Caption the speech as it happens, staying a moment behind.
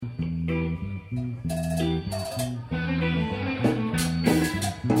Hi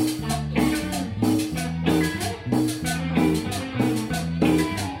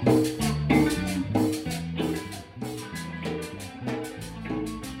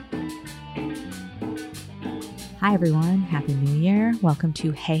everyone, Happy New Year. Welcome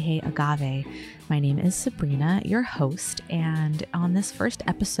to Hey Hey Agave. My name is Sabrina, your host, and on this first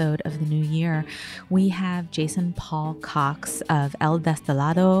episode of the new year, we have Jason Paul Cox of El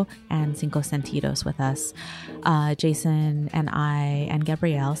Destilado and Cinco Sentidos with us. Jason and I and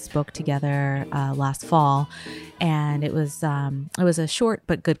Gabrielle spoke together last fall, and it was a short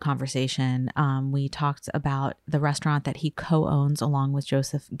but good conversation. We talked about the restaurant that he co-owns along with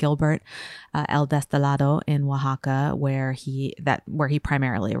Joseph Gilbert, El Destilado in Oaxaca, where he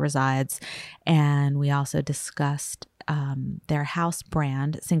primarily resides. And we also discussed their house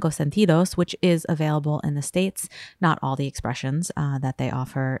brand, Cinco Sentidos, which is available in the States. Not all the expressions that they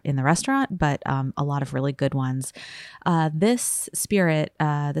offer in the restaurant, but a lot of really good ones. This spirit,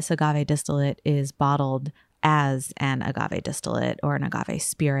 this agave distillate, is bottled as an agave distillate or an agave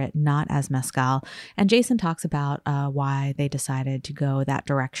spirit, not as mezcal. And Jason talks about why they decided to go that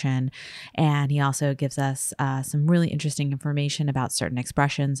direction. And he also gives us some really interesting information about certain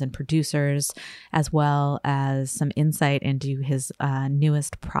expressions and producers, as well as some insight into his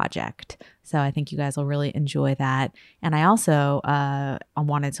newest project. So I think you guys will really enjoy that. And I also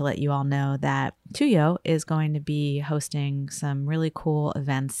wanted to let you all know that Tuyo is going to be hosting some really cool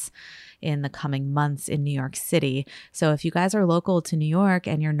events in the coming months in New York City. So if you guys are local to New York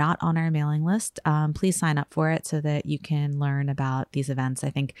and you're not on our mailing list, please sign up for it so that you can learn about these events.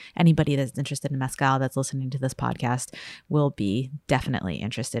 I think anybody that's interested in mezcal that's listening to this podcast will be definitely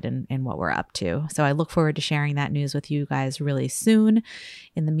interested in what we're up to. So I look forward to sharing that news with you guys really soon.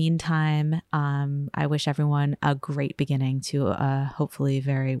 In the meantime, I wish everyone a great beginning to a hopefully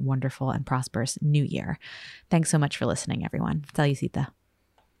very wonderful and prosperous new year. Thanks so much for listening, everyone. Saludcita.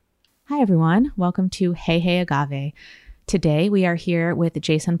 Hi, everyone. Welcome to Hey Hey Agave. Today, we are here with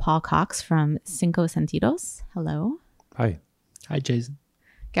Jason Paul Cox from Cinco Sentidos. Hello. Hi. Hi, Jason.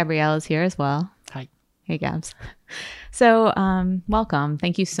 Gabrielle is here as well. Hi. Hey, Gabs. So, welcome.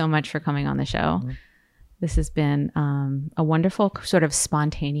 Thank you so much for coming on the show. Mm-hmm. This has been a wonderful sort of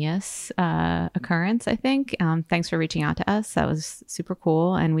spontaneous occurrence, I think. Thanks for reaching out to us. That was super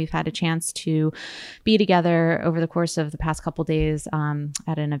cool. And we've had a chance to be together over the course of the past couple days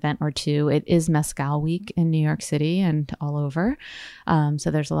at an event or two. It is Mezcal Week in New York City and all over. So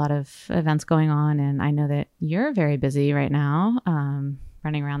there's a lot of events going on. And I know that you're very busy right now.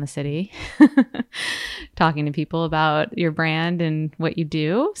 Running around the city, talking to people about your brand and what you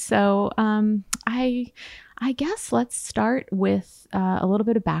do. So I guess let's start with a little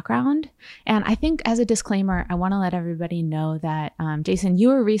bit of background. And I think as a disclaimer, I want to let everybody know that, Jason, you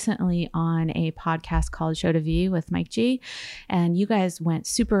were recently on a podcast called Show to V with Mike G. And you guys went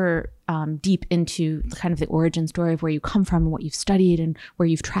super deep into kind of the origin story of where you come from and what you've studied and where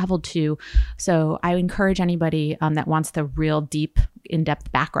you've traveled to. So I encourage anybody that wants the real deep,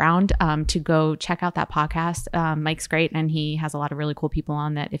 in-depth background to go check out that podcast. Mike's great, and he has a lot of really cool people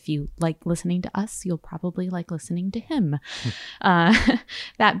on that. If you like listening to us, you'll probably like listening to him.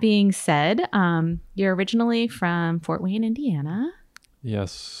 That being said, you're originally from Fort Wayne, Indiana.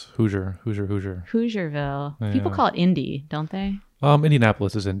 Yes, Hoosierville. Yeah. People call it Indy, don't they?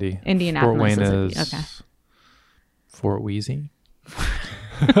 Indianapolis is Indy. Indianapolis Fort Wayne is okay. Fort Wheezy.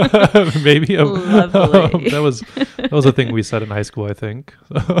 Maybe lovely. that was a thing we said in high school, I think.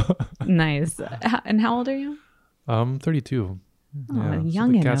 Nice. And how old are you? 32. Oh, yeah,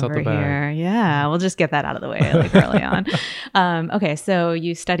 youngin' so over here. Yeah, we'll just get that out of the way like early on. Okay, so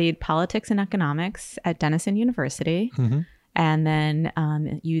you studied politics and economics at Denison University. Mm-hmm. And then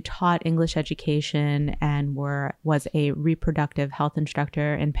you taught English education and was a reproductive health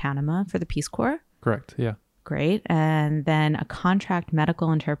instructor in Panama for the Peace Corps. Correct. Yeah. Great. And then a contract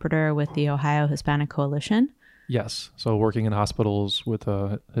medical interpreter with the Ohio Hispanic Coalition. Yes. So working in hospitals with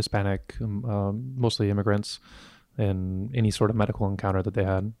Hispanic, mostly immigrants, and any sort of medical encounter that they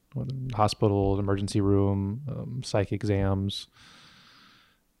had, hospital, emergency room, psych exams,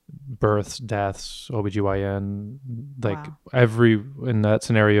 births, deaths, OBGYN, like every in that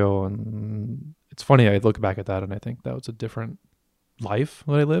scenario. And it's funny, I look back at that and I think that was a different life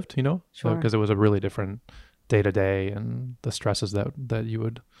that I lived, Sure. Because it was a really different day to day, and the stresses that you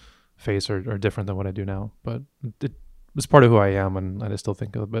would face are different than what I do now. But it was part of who I am, and I still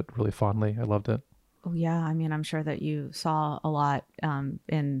think of it really fondly. I loved it. Oh, yeah. I mean, I'm sure that you saw a lot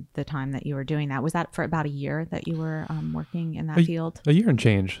in the time that you were doing that. Was that for about a year that you were working in that field? A year and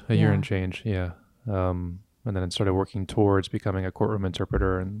change. Yeah. and then started working towards becoming a courtroom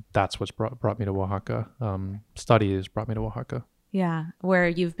interpreter. And that's what's brought me to Oaxaca. Studies brought me to Oaxaca. Yeah. Where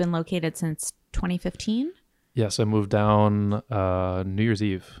you've been located since 2015? Yes, I moved down New Year's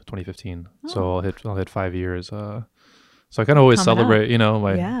Eve 2015. So I'll hit 5 years. So I kind of always Coming celebrate, up. you know,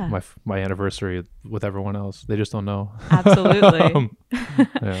 Yeah. my anniversary with everyone else. They just don't know. Absolutely.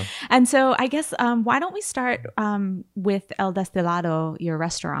 Yeah. And so I guess why don't we start with El Destilado, your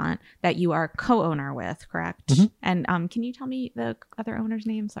restaurant that you are co-owner with, correct? Mhm. And can you tell me the other owner's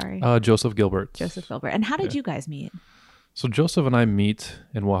name? Sorry. Joseph Gilbert. Joseph Gilbert. And how did you guys meet? So Joseph and I meet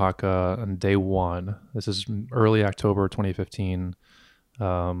in Oaxaca on day one. This is early October 2015.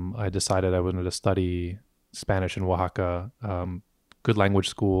 I decided I wanted to study Spanish in Oaxaca. Good language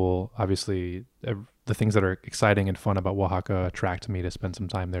school. Obviously, the things that are exciting and fun about Oaxaca attract me to spend some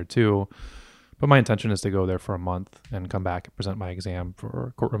time there too. But my intention is to go there for a month and come back and present my exam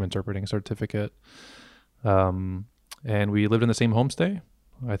for courtroom interpreting certificate. And we lived in the same homestay.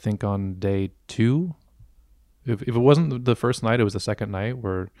 I think on day 2. If it wasn't the first night, it was the second night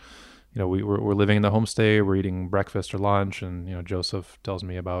where, you know, we're living in the homestay, we're eating breakfast or lunch, and, you know, Joseph tells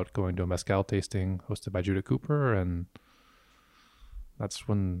me about going to a mezcal tasting hosted by Judah Cooper, and that's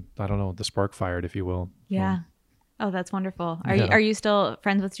when, I don't know, the spark fired, if you will. Yeah. Oh, that's wonderful. Are Yeah. you still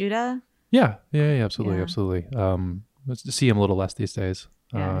friends with Judah? Yeah, absolutely, Yeah. absolutely. Let's see him a little less these days.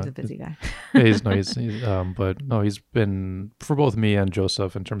 Yeah, he's a busy guy. Yeah, he's been, for both me and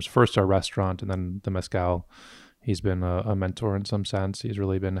Joseph, in terms of first our restaurant and then the mezcal, he's been a mentor in some sense. He's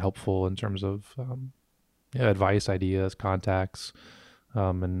really been helpful in terms of advice, ideas, contacts,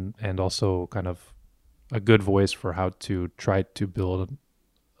 and also kind of a good voice for how to try to build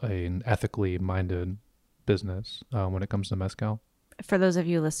an ethically minded business when it comes to mezcal. For those of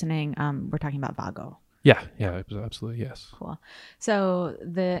you listening, we're talking about Vago. Yeah, absolutely, yes. Cool. So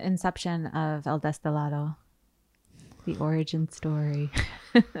the inception of El Destilado, the origin story.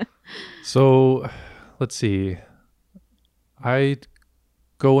 So let's see. I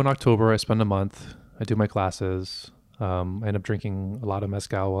go in October. I spend a month. I do my classes. I end up drinking a lot of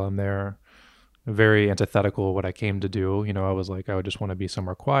mezcal while I'm there. Very antithetical what I came to do. You know, I was like, I would just want to be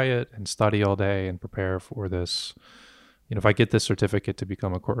somewhere quiet and study all day and prepare for this. You know, if I get this certificate to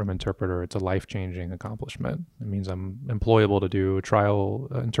become a courtroom interpreter, it's a life-changing accomplishment. It means I'm employable to do trial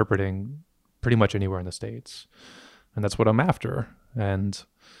interpreting pretty much anywhere in the States. And that's what I'm after. And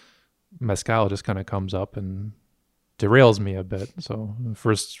mezcal just kind of comes up and derails me a bit. So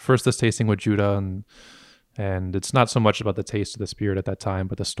first this tasting with Judah, and it's not so much about the taste of the spirit at that time,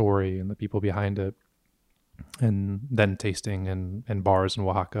 but the story and the people behind it. And then tasting in bars in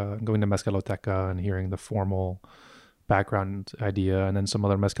Oaxaca and going to Mezcaloteca and hearing the formal background idea, and then some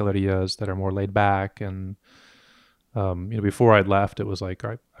other mezcalerias that are more laid back. And before I'd left, it was like,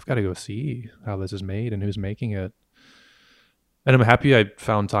 all right, I've got to go see how this is made and who's making it. And I'm happy I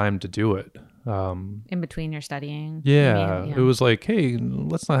found time to do it. In between your studying? Yeah, you mean? it was like, hey,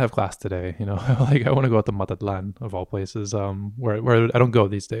 let's not have class today. You know, like I want to go out to Matatlan of all places, where I don't go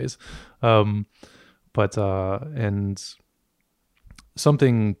these days. And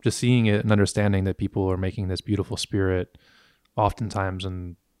something, just seeing it and understanding that people are making this beautiful spirit oftentimes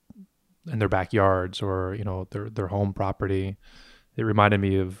in their backyards or, you know, their home property. It reminded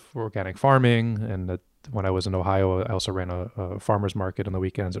me of organic farming, and that when I was in Ohio, I also ran a farmer's market on the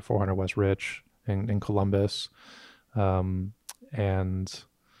weekends at 400 West Rich in Columbus. And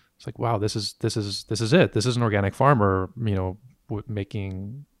it's like, wow, this is it. This is an organic farmer, you know,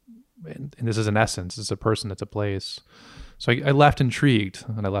 making, and this is an essence. It's a person. It's a place. So I left intrigued,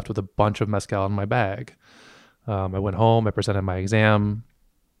 and I left with a bunch of mezcal in my bag. I went home. I presented my exam.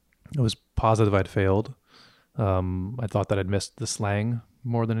 It was positive I'd failed. I thought that I'd missed the slang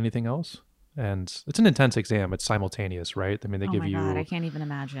more than anything else. And it's an intense exam. It's simultaneous, right? I mean, they give you... Oh my God, I can't even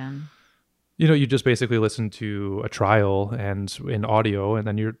imagine. You know, you just basically listen to a trial and in audio, and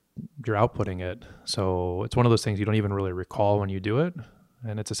then you're outputting it. So it's one of those things you don't even really recall when you do it.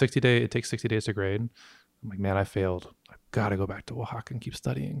 And it's it takes 60 days to grade. I'm like, man, I failed. I've got to go back to Oaxaca and keep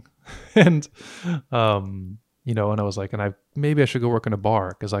studying. And, you know, and I was like, maybe I should go work in a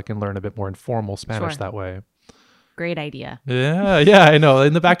bar because I can learn a bit more informal Spanish that way. Great idea. Yeah, I know.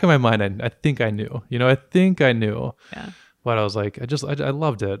 In the back of my mind, I think I knew. You know, Yeah. But I was like, I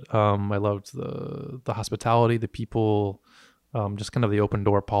loved it. I loved the hospitality, the people, just kind of the open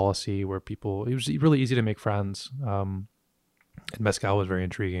door policy where it was really easy to make friends. And mezcal was very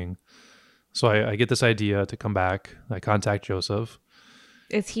intriguing. So I get this idea to come back. I contact Joseph.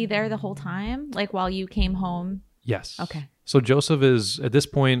 Is he there the whole time? Like while you came home? Yes. Okay. So Joseph is, at this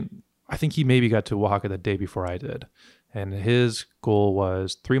point, I think he maybe got to Oaxaca the day before I did. And his goal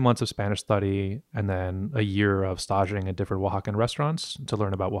was 3 months of Spanish study and then a year of staging at different Oaxacan restaurants to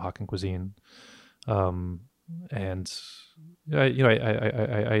learn about Oaxacan cuisine. And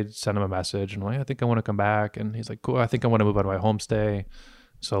I sent him a message and I'm like, I think I want to come back. And he's like, cool, I think I want to move out of my homestay.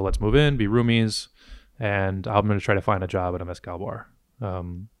 So let's move in, be roomies. And I'm going to try to find a job at a mezcal bar.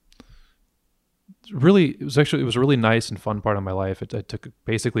 It was a really nice and fun part of my life. I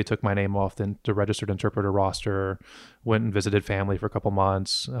basically took my name off the registered interpreter roster, went and visited family for a couple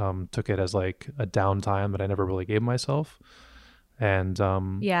months, took it as like a downtime that I never really gave myself. And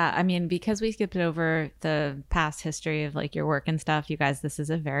yeah, I mean, because we skipped over the past history of like your work and stuff, you guys, this is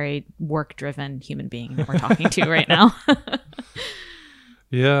a very work-driven human being that we're talking to right now.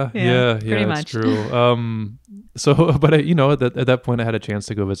 Yeah, pretty much. True. So, but at that point I had a chance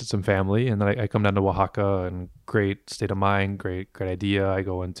to go visit some family, and then I come down to Oaxaca, and great state of mind, great idea. I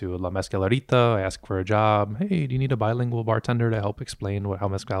go into La Mezcalerita, I ask for a job. Hey, do you need a bilingual bartender to help explain how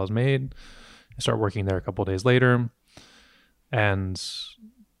mezcal is made? I start working there a couple of days later, and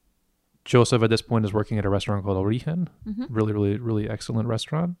Joseph at this point is working at a restaurant called Origen. Really, really, really excellent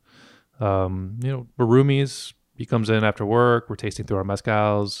restaurant. We're roomies. He comes in after work. We're tasting through our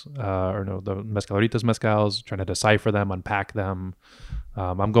mezcals, the Mezcaleritas mezcals, trying to decipher them, unpack them.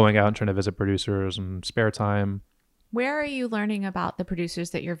 I'm going out and trying to visit producers in spare time. Where are you learning about the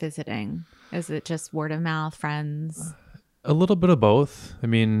producers that you're visiting? Is it just word of mouth, friends? A little bit of both. I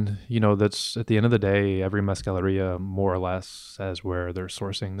mean, that's at the end of the day, every mezcaleria more or less says where they're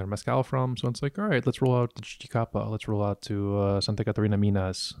sourcing their mezcal from. So it's like, all right, let's roll out to Chicapa. Let's roll out to Santa Catarina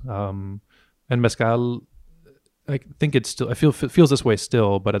Minas. And mezcal, I think it feels this way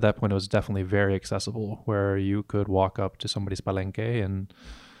still, but at that point it was definitely very accessible, where you could walk up to somebody's palenque and,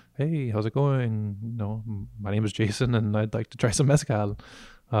 hey, how's it going? My name is Jason and I'd like to try some mezcal.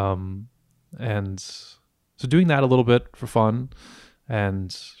 And so doing that a little bit for fun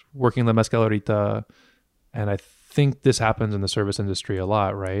and working the Mezcalerita. And I think this happens in the service industry a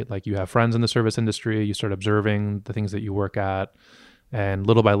lot, right? Like you have friends in the service industry, you start observing the things that you work at, and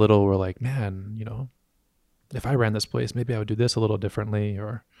little by little we're like, man, if I ran this place, maybe I would do this a little differently.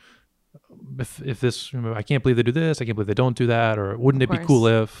 Or if this, I can't believe they do this, I can't believe they don't do that. Or wouldn't it be cool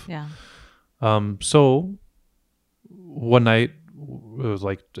if? Yeah. So one night, it was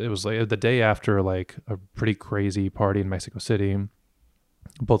like the day after like a pretty crazy party in Mexico City.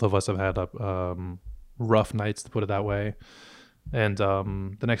 Both of us have had rough nights, to put it that way. And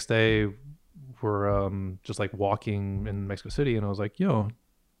the next day we're just like walking in Mexico City, and I was like, yo,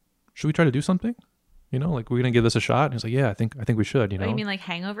 should we try to do something? Like, we're gonna give this a shot. And he's like, yeah, I think we should. Oh, you mean like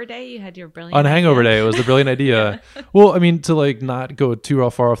hangover day? You had your brilliant on idea? Hangover day. It was the brilliant idea. Well, I mean, to like not go too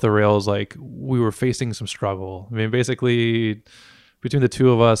far off the rails, like we were facing some struggle. I mean, basically between the two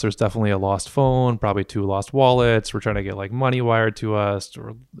of us, there's definitely a lost phone, probably 2 lost wallets. We're trying to get like money wired to us.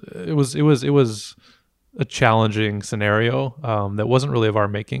 Or it was a challenging scenario that wasn't really of our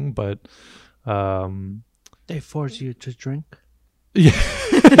making, but they force you to drink. Yeah.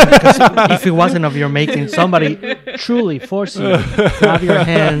 Because if it wasn't of your making, somebody truly forced you to grab your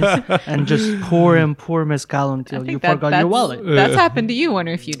hands and just pour mezcal until you forgot your wallet. That's happened to you one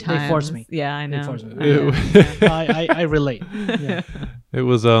or a few times. They forced me. Yeah, I know. They forced me. I relate. Yeah. It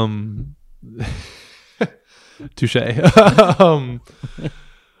was touche.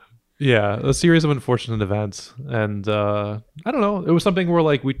 Yeah, a series of unfortunate events, and I don't know. It was something where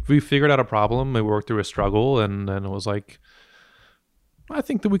like we figured out a problem, we worked through a struggle, and it was like, I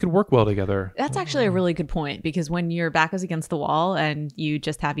think that we could work well together. That's actually a really good point, because when your back is against the wall and you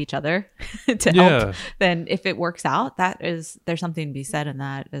just have each other to help, then if it works out, there's something to be said in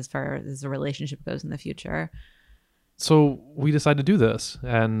that as far as the relationship goes in the future. So we decided to do this.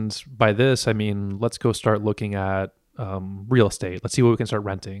 And by this, I mean, let's go start looking at real estate. Let's see what we can start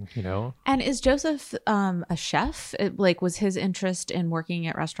renting, And is Joseph a chef? Was his interest in working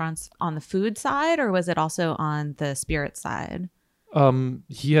at restaurants on the food side, or was it also on the spirit side?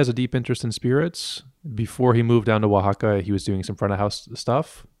 He has a deep interest in spirits. Before he moved down to Oaxaca, he was doing some front of house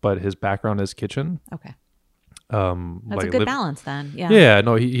stuff, but his background is kitchen. Okay. That's a good balance then. Yeah. Yeah,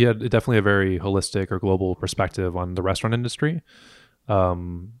 no, he had definitely a very holistic or global perspective on the restaurant industry.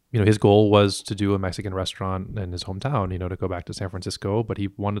 His goal was to do a Mexican restaurant in his hometown, to go back to San Francisco, but he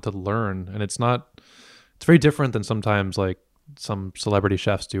wanted to learn. And it's very different than sometimes like some celebrity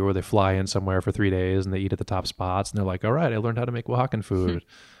chefs do, where they fly in somewhere for 3 days and they eat at the top spots and they're like, all right, I learned how to make Oaxacan food.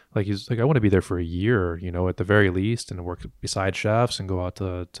 Like he's like, I want to be there for a year, at the very least, and work beside chefs and go out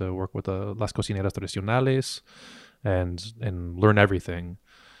to work with the Las Cocineras Tradicionales and learn everything.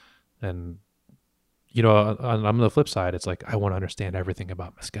 And on the flip side, it's like I want to understand everything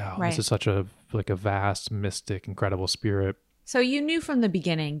about mezcal. Right. This is such a vast, mystic, incredible spirit. So you knew from the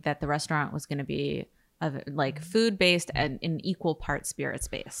beginning that the restaurant was going to be like food based and in equal part spirits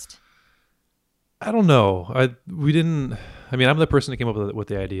based. I don't know. I'm the person that came up with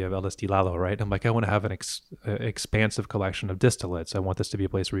the idea of El Destilado, right? I'm like, I want to have an expansive collection of distillates. I want this to be a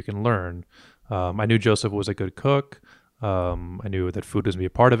place where you can learn. I knew Joseph was a good cook. I knew that food was going to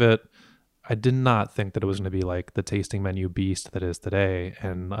be a part of it. I did not think that it was going to be like the tasting menu beast that is today.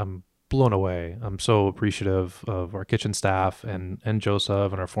 And I'm blown away. I'm so appreciative of our kitchen staff and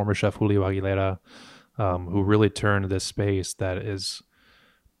Joseph and our former chef Julio Aguilera, who really turned this space that is,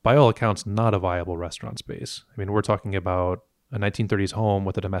 by all accounts, not a viable restaurant space. I mean, we're talking about a 1930s home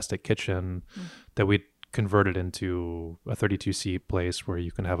with a domestic kitchen that we converted into a 32-seat place where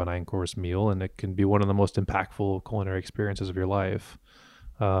you can have a 9-course meal, and it can be one of the most impactful culinary experiences of your life.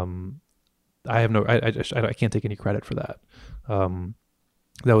 I can't take any credit for that.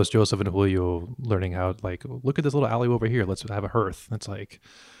 That was Joseph and Julio learning how, like, look at this little alley over here. Let's have a hearth. It's like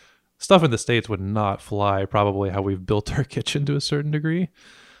stuff in the States would not fly, probably how we've built our kitchen to a certain degree.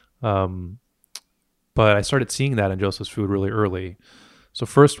 But I started seeing that in Joseph's food really early. So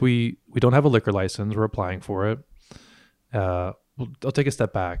first, we don't have a liquor license. We're applying for it. I'll take a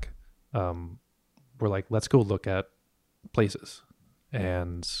step back. We're like, let's go look at places.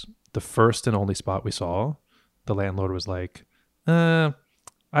 And the first and only spot we saw, the landlord was like, I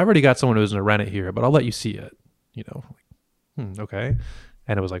already got someone who's going to rent it here, but I'll let you see it. Okay.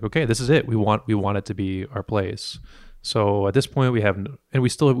 And it was like, okay, this is it. We want it to be our place. So at this point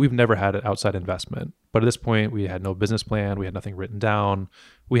we've never had an outside investment, but at this point we had no business plan. We had nothing written down.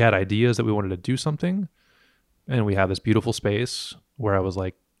 We had ideas that we wanted to do something. And we have this beautiful space where I was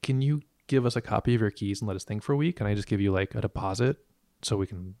like, can you give us a copy of your keys and let us think for a week? Can I just give you like a deposit so we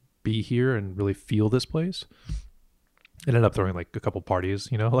can be here and really feel this place? It ended up throwing like a couple parties,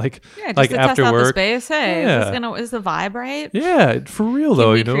 just like to after test out work. The space. Hey, is the vibe right? Yeah, for real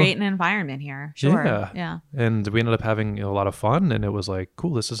though. Can we create an environment here? Sure. Yeah. And we ended up having a lot of fun, and it was like,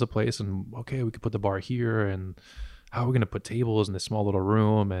 cool, this is a place, and okay, we could put the bar here, and how are we going to put tables in this small little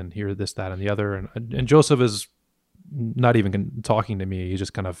room, and here, this, that, and the other, and Joseph is not even talking to me; he's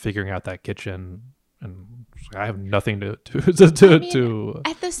just kind of figuring out that kitchen. And I have nothing to at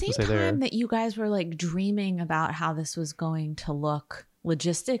the same time there. That you guys were like dreaming about how this was going to look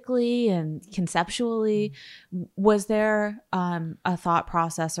logistically and conceptually, was there a thought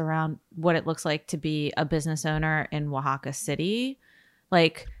process around what it looks like to be a business owner in Oaxaca City?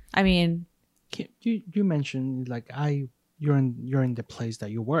 Like, I mean, you mentioned like you're in the place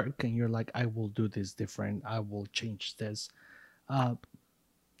that you work, and you're like, I will do this different. I will change this.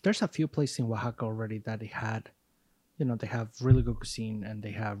 There's a few places in Oaxaca already that they have really good cuisine and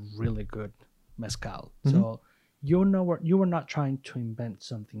they have really good mezcal. Mm-hmm. So you were not trying to invent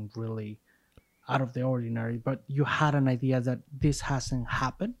something really out of the ordinary, but you had an idea that this hasn't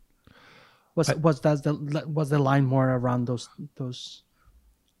happened. Was the line more around those?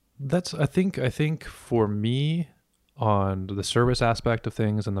 That's I think for me, on the service aspect of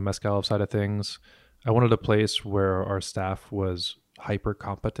things and the mezcal side of things, I wanted a place where our staff was hyper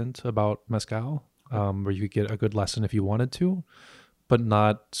competent about mezcal, where you could get a good lesson if you wanted to, but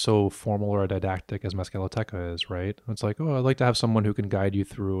not so formal or didactic as Mezcaloteca is, right? It's like, I'd like to have someone who can guide you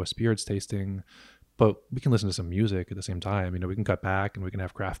through a spirits tasting, but we can listen to some music at the same time. We can cut back and we can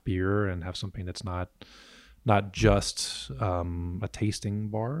have craft beer and have something that's not just a tasting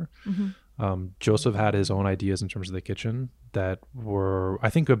bar. Mm-hmm. Joseph had his own ideas in terms of the kitchen that were,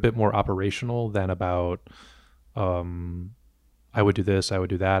 I think, a bit more operational than about I would do this, I would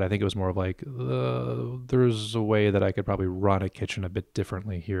do that. I think it was more of like, there's a way that I could probably run a kitchen a bit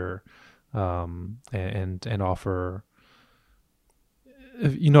differently here, and offer, I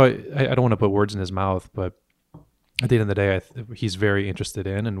don't want to put words in his mouth, but at the end of the day, he's very interested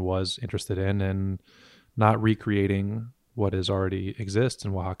in and was interested in not recreating what is already exists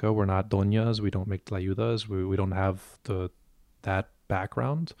in Oaxaca. We're not doñas. We don't make tlayudas. We don't have that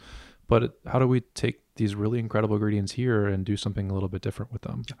background. But how do we take these really incredible ingredients here and do something a little bit different with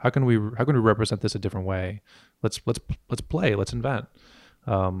them? How can we represent this a different way? Let's play. Let's invent.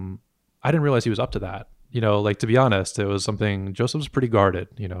 I didn't realize he was up to that. To be honest, it was something. Joseph's pretty guarded.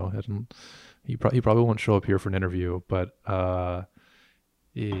 And he probably won't show up here for an interview, but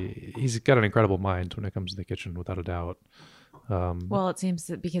he's got an incredible mind when it comes to the kitchen, without a doubt. Well, it seems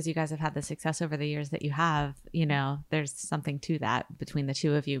that because you guys have had the success over the years that you have, there's something to that between the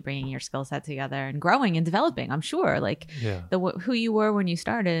two of you, bringing your skill set together and growing and developing. I'm sure who you were when you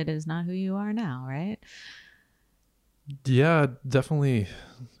started is not who you are now, right? Yeah, definitely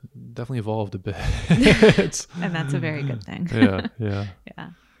definitely evolved a bit. It's, And that's a very good thing. yeah, yeah.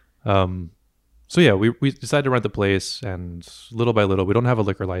 Yeah. So yeah, we decided to rent the place, and little by little, we don't have a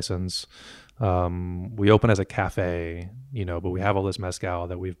liquor license. We open as a cafe, but we have all this mezcal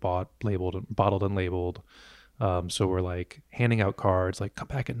that we've bottled and labeled. So we're like handing out cards, like come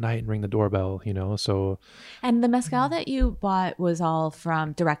back at night and ring the doorbell, So And the mezcal that you bought was all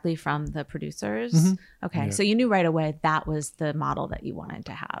directly from the producers. Mm-hmm. Okay, Yeah. so you knew right away that was the model that you wanted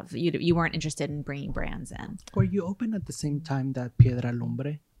to have. You weren't interested in bringing brands in. Were you open at the same time that Piedra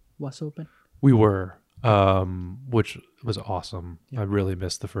Lumbre was open? we were, which was awesome. Yeah. I really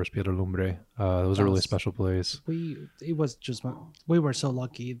missed the first Piedra Lumbre. It was a really special place. It was just we were so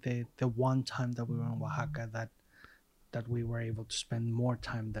lucky the one time that we were in Oaxaca that we were able to spend more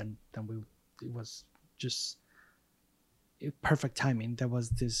time than we. It was just perfect timing. There was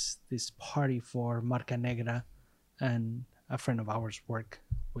this party for Marca Negra, and a friend of ours worked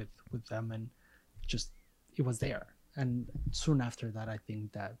with them, and just it was there. And soon after that, I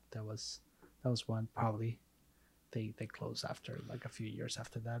think that was one probably. They closed after like a few years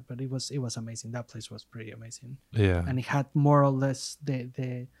after that, but it was amazing. That place was pretty amazing. Yeah. And it had more or less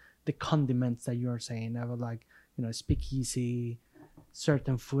the condiments that you're saying. I was like, speakeasy,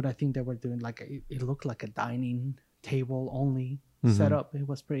 certain food. I think they were doing like it looked like a dining table only setup. It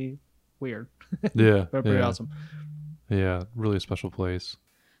was pretty weird. Yeah. But pretty yeah. awesome. Yeah. Really a special place.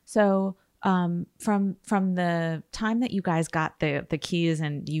 So from the time that you guys got the keys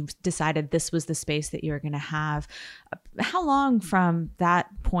and you decided this was the space that you were going to have, how long from that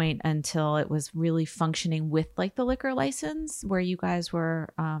point until it was really functioning with like the liquor license where you guys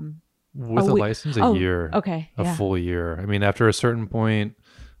were With a license, a year. Okay. A full year. I mean, after a certain point,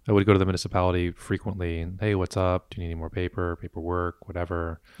 I would go to the municipality frequently and, hey, what's up? Do you need any more paperwork,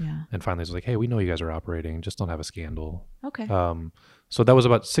 whatever? Yeah. And finally, it's like, hey, we know you guys are operating. Just don't have a scandal. Okay. So that was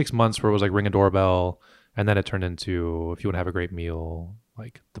about 6 months where it was like ring a doorbell. And then it turned into, if you want to have a great meal,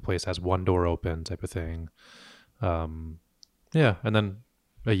 like the place has one door open type of thing. Yeah. And then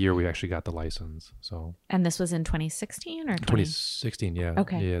a year we actually got the license. So. And this was in 2016 or 2016, yeah.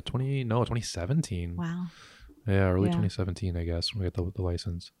 Okay. Yeah, 2017. Wow. Yeah, early Yeah. 2017, I guess, when we got the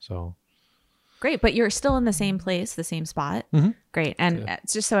license. So. Great, but you're still in the same place, the same spot. Mhm. Great, and Yeah.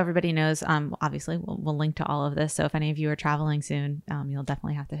 just so everybody knows, obviously we'll link to all of this. So if any of you are traveling soon, you'll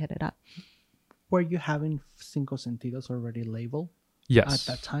definitely have to hit it up. Were you having Cinco Sentidos already labeled Yes. at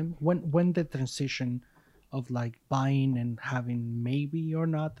that time? When the transition of like buying and having maybe or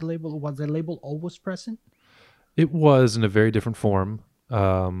not the label, was the label always present? It was in a very different form.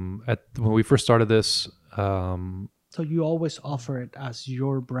 When we first started this, So you always offer it as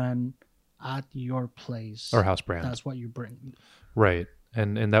your brand at your place. our house brand. That's what you bring. Right.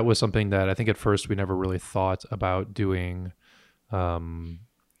 And that was something that I think at first we never really thought about doing, about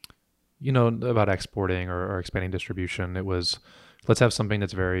exporting or expanding distribution. It was, let's have something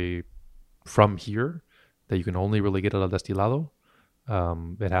that's very from here that you can only really get at El Destilado.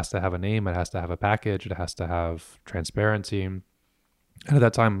 It has to have a name. It has to have a package. It has to have transparency. And at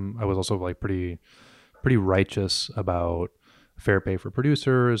that time, I was also like pretty righteous about fair pay for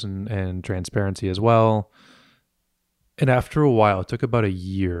producers and transparency as well. And after a while, it took about a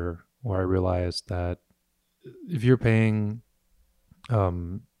year where I realized that if you're paying,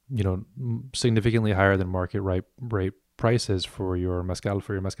 significantly higher than market rate prices for your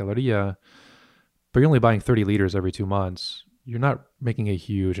mezcaleria, but you're only buying 30 liters every 2 months, you're not making a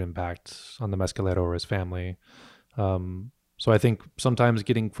huge impact on the mezcalero or his family. So I think sometimes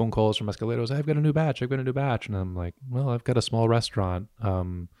getting phone calls from mezcaleros, hey, I've got a new batch. And I'm like, well, I've got a small restaurant.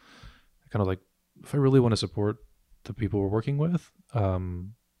 Kind of like, if I really want to support the people we're working with,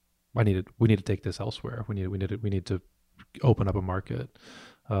 we need to take this elsewhere. We need to open up a market.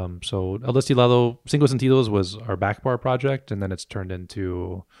 So El Destilado, Cinco Sentidos was our back bar project, and then it's turned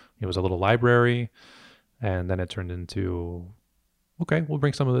into, it was a little library, and then it turned into, okay, we'll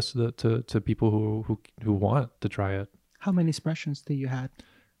bring some of this to people who want to try it. How many expressions do you had?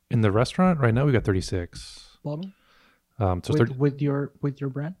 In the restaurant right now, we got 36 bottle. So with your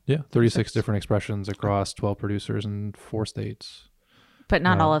brand. Yeah, 36 different expressions across 12 producers in 4 states. But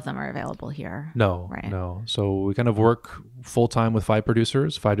not all of them are available here. No, right? No. So we kind of work full time with 5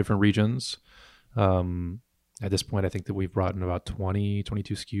 producers, 5 different regions. At this point, I think that we've brought in about 22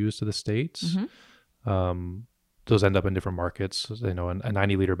 SKUs to the States. Mm-hmm. Those end up in different markets. A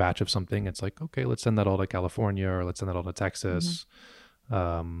 90 liter batch of something, it's like, okay, let's send that all to California or let's send that all to Texas.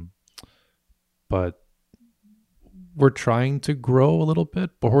 Mm-hmm. But we're trying to grow a little bit,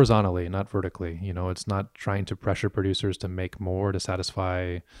 but horizontally, not vertically. It's not trying to pressure producers to make more to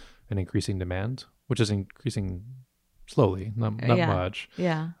satisfy an increasing demand, which is increasing slowly, not Yeah. much.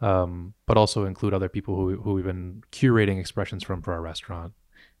 Yeah. But also include other people who we've been curating expressions from for our restaurant.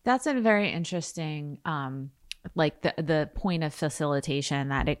 That's a very interesting, like the point of facilitation,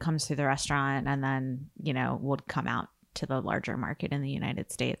 that it comes through the restaurant and then, would come out to the larger market in the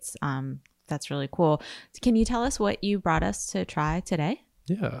United States. That's really cool. Can you tell us what you brought us to try today?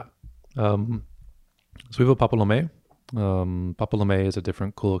 Yeah. So we have a papalome. Papalome is a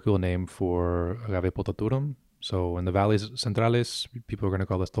different colloquial name for agave potaturum. So in the valleys centrales, people are going to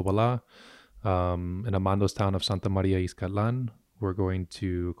call this tobala. In Amando's town of Santa Maria Ixcatlan, we're going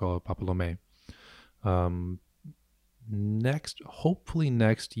to call it papalome. Hopefully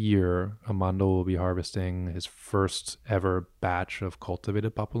next year, Amando will be harvesting his first ever batch of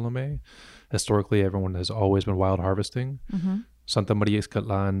cultivated papalome. Historically, everyone has always been wild harvesting. Mm-hmm. Santa Maria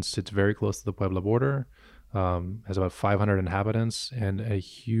Ixcatlan sits very close to the Puebla border, has about 500 inhabitants and a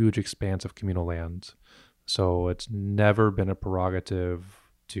huge expanse of communal land. So it's never been a prerogative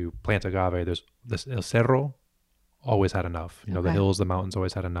to plant agave. There's this El Cerro always had enough. The hills, the mountains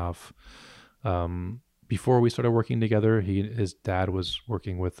always had enough. Before we started working together, his dad was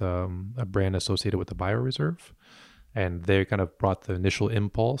working with a brand associated with the bioreserve, and they kind of brought the initial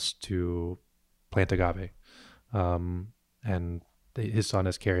impulse to plant agave. And his son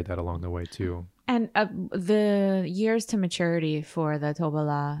has carried that along the way too. And the years to maturity for the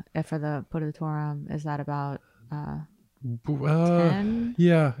tobala, for the potaturum, is that about 10?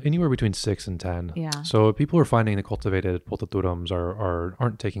 Yeah, anywhere between 6 and 10. Yeah. So people are finding the cultivated potaturums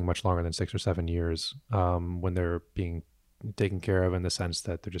aren't taking much longer than 6 or 7 years when they're being taken care of, in the sense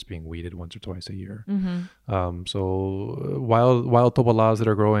that they're just being weeded once or twice a year. Mm-hmm. So wild tobalas that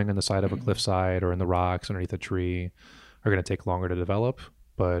are growing on the side of a cliffside or in the rocks underneath a tree are going to take longer to develop.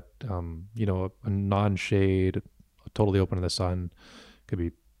 But a non-shade, totally open to the sun, could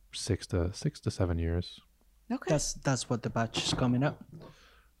be 6 to 7 years. Okay. That's what the batch is coming up.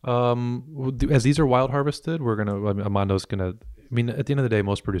 As these are wild harvested, Amando's gonna. I mean, at the end of the day,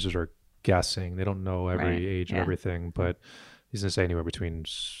 most producers are guessing. They don't know every age of everything, but he's gonna say anywhere between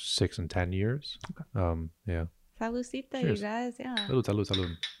 6 and 10 years. Okay. Yeah. Saludcita, Cheers. you guys. Yeah.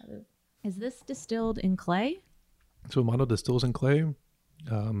 Salud. Is this distilled in clay? So Amando distills in clay.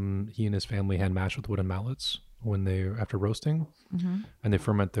 He and his family hand mash with wooden mallets after roasting, and they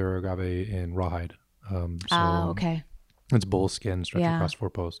ferment their agave in rawhide. Okay. It's bull skin stretched across 4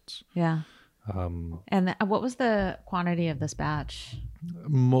 posts. Yeah. And what was the quantity of this batch?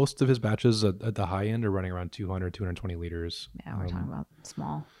 Most of his batches at the high end are running around 200, 220 liters. Yeah, we're talking about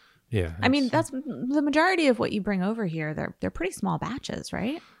small. Yeah. I mean, that's the majority of what you bring over here. They're pretty small batches,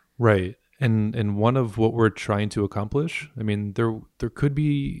 right? Right. And one of what we're trying to accomplish, I mean, there could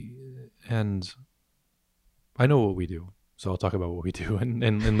be, and I know what we do, so I'll talk about what we do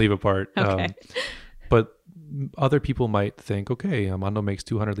and leave apart. Okay. But other people might think, okay, Amando makes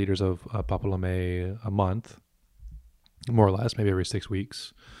 200 liters of papalome a month, more or less, maybe every 6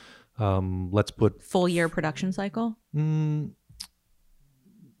 weeks. Let's put full year production cycle.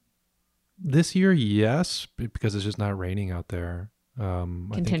 This year, yes, because it's just not raining out there.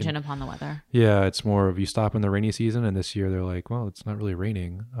 Contingent upon the weather. Yeah, it's more of you stop in the rainy season, and this year they're like, well, it's not really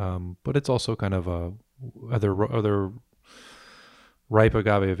raining. But it's also kind of other ripe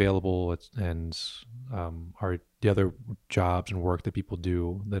agave available, and are the other jobs and work that people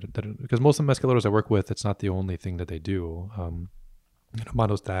do that because most of the mezcaleros I work with, it's not the only thing that they do.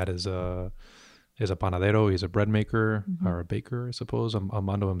 Amando's dad is a panadero. He's a bread maker or a baker, I suppose.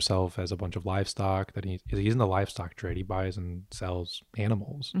 Amando himself has a bunch of livestock that he's in the livestock trade. He buys and sells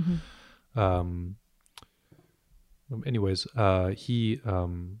animals. Anyways, he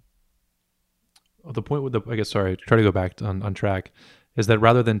the point with try to go back on track, is that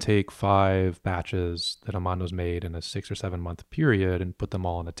rather than take 5 batches that Amando's made in a 6 or 7 month period and put them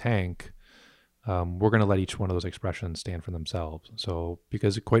all in a tank, we're going to let each one of those expressions stand for themselves. So,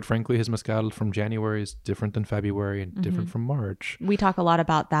 because quite frankly, his mezcal from January is different than February and different from March. We talk a lot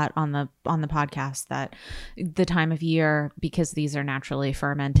about that on the podcast, that the time of year, because these are naturally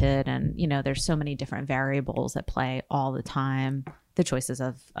fermented and, there's so many different variables at play all the time. The choices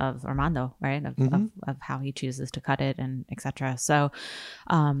of Armando, right? Of how he chooses to cut it and etc. So,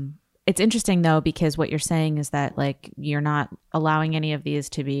 it's interesting though, because what you're saying is that like, you're not allowing any of these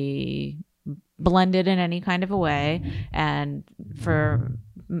to be blended in any kind of a way, and for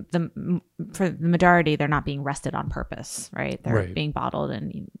the majority, they're not being rested on purpose, right? They're being bottled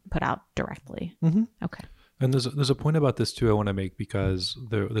and put out directly. Okay. And there's a point about this too I want to make, because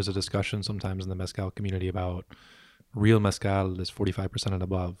there's a discussion sometimes in the mezcal community about real mezcal is 45% and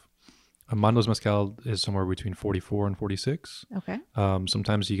above. Amando's mezcal is somewhere between 44 and 46. Okay.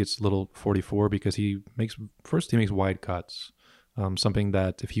 Sometimes he gets a little 44 because he makes wide cuts. Something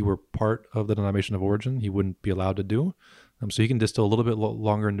that if he were part of the denomination of origin, he wouldn't be allowed to do. So he can distill a little bit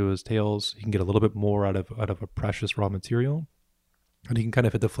longer into his tails. He can get a little bit more out of a precious raw material. And he can kind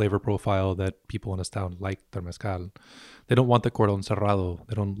of hit the flavor profile that people in this town like their mezcal. They don't want the cordon cerrado.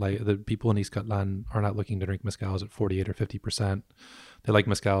 They don't like the people in East Catlan are not looking to drink mezcals at 48 or 50%. They like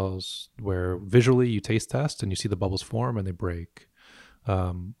mezcals where visually you taste test and you see the bubbles form and they break.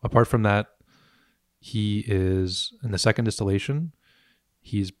 Apart from that, he is in the second distillation.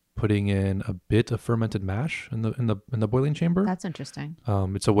 He's putting in a bit of fermented mash in the boiling chamber. That's interesting.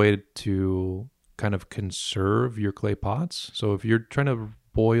 It's a way to kind of conserve your clay pots. So if you're trying to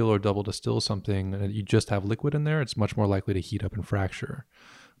boil or double distill something and you just have liquid in there, it's much more likely to heat up and fracture.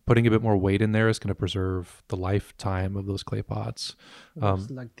 Putting a bit more weight in there is going to preserve the lifetime of those clay pots. It's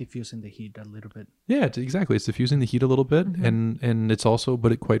like diffusing the heat a little bit. Yeah, exactly. It's diffusing the heat a little bit. And it's also,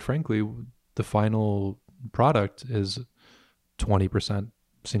 but quite frankly, the final product is 20%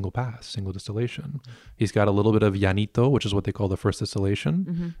 single pass, single distillation. He's got a little bit of llanito, which is what they call the first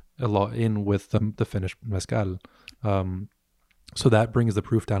distillation, a lot in with the finished mezcal. So that brings the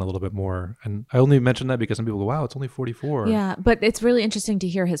proof down a little bit more. And I only mention that because some people go, wow, it's only 44. Yeah, but it's really interesting to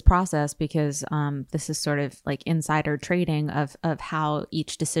hear his process because this is sort of like insider trading of how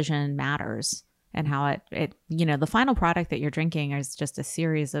each decision matters and how it the final product that you're drinking is just a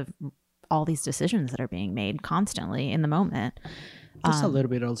series of all these decisions that are being made constantly in the moment. Just a little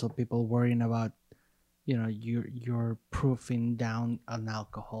bit also people worrying about, you're proofing down an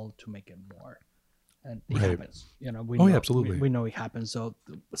alcohol to make it more. And it happens. We know, absolutely. We know it happens. So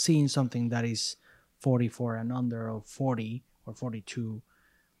seeing something that is 44 and under or 40 or 42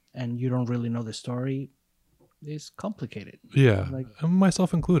 and you don't really know the story is complicated. Yeah,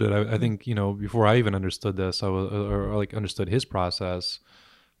 myself included. I think, before I even understood this, I was or understood his process,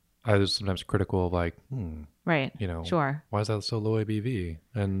 I was sometimes critical of right. Sure. Why is that so low ABV?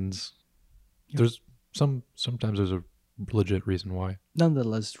 And there's sometimes there's a legit reason why.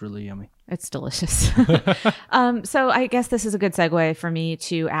 Nonetheless, it's really yummy. It's delicious. So I guess this is a good segue for me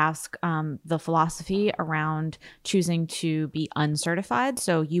to ask the philosophy around choosing to be uncertified.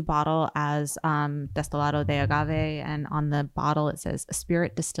 So you bottle as Destilado de Agave, and on the bottle it says a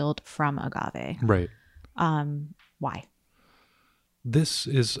spirit distilled from agave. Right. Why? This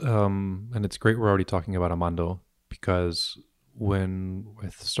is, and it's great we're already talking about Amando, because when I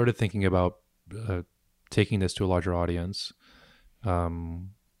started thinking about taking this to a larger audience,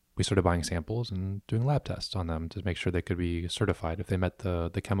 we started buying samples and doing lab tests on them to make sure they could be certified if they met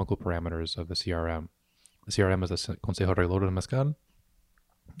the chemical parameters of the CRM. The CRM is the Consejo Regulador de Mezcal.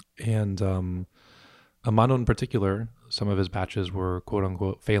 And Amando in particular, some of his batches were quote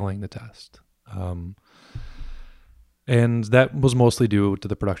unquote failing the test. And that was mostly due to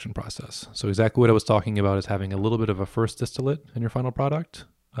the production process. So exactly what I was talking about is having a little bit of a first distillate in your final product,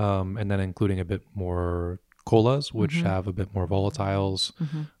 and then including a bit more colas, which have a bit more volatiles.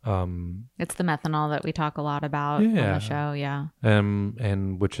 It's the methanol that we talk a lot about on the show,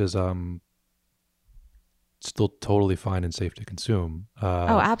 and which is still totally fine and safe to consume.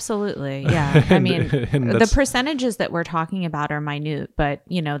 Absolutely, yeah. I mean, the percentages that we're talking about are minute, but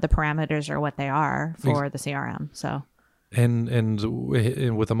the parameters are what they are for the CRM. So, and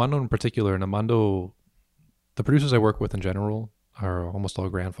with Amando in particular, and Amando, the producers I work with in general are almost all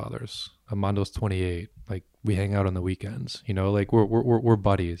grandfathers. Amando's 28. Like, we hang out on the weekends, like we're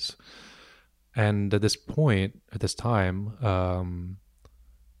buddies. And at this point, at this time,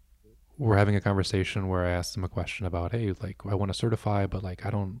 we're having a conversation where I asked them a question about, hey, I want to certify, but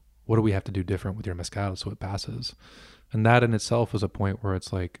what do we have to do different with your mezcal so it passes? And that in itself is a point where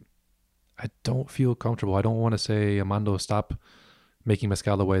it's like, I don't feel comfortable. I don't want to say, Amando, stop making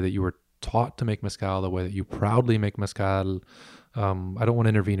mezcal the way that you were taught to make mezcal, the way that you proudly make mezcal. I don't want to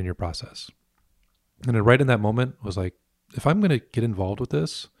intervene in your process. And then right in that moment was like, if I'm going to get involved with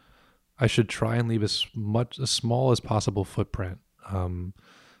this, I should try and leave as small as possible footprint.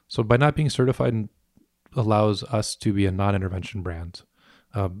 So by not being certified allows us to be a non-intervention brand.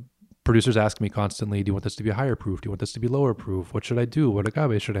 Producers ask me constantly, do you want this to be a higher proof? Do you want this to be lower proof? What should I do? What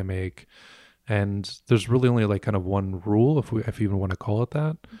agave should I make? And there's really only kind of one rule, if you even want to call it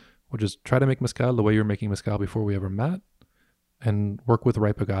that, which is try to make mezcal the way you're making mezcal before we ever met, and work with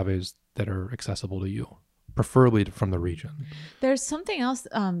ripe agaves that are accessible to you, preferably from the region. There's something else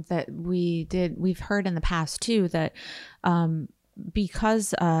that we've heard in the past too, that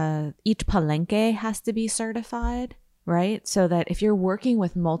because each palenque has to be certified, right? So that if you're working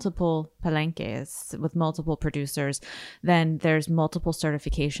with multiple palenques, with multiple producers, then there's multiple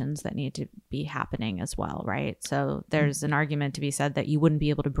certifications that need to be happening as well, right? So there's an argument to be said that you wouldn't be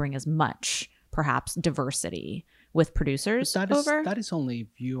able to bring as much, perhaps, diversity with producers over. That is only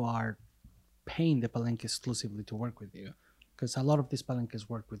if you are paying the palenque exclusively to work with you. Because a lot of these palenques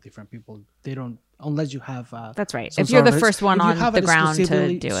work with different people. They don't, unless you have. That's right. If you're the first one on the ground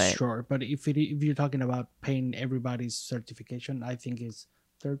to do it, sure. But if you're talking about paying everybody's certification, I think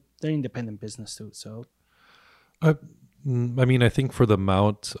they're independent business too. So, I mean, I think for the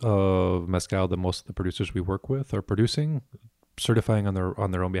amount of mezcal that most of the producers we work with are producing, certifying on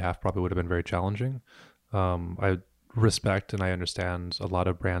their own behalf probably would have been very challenging. I respect and I understand a lot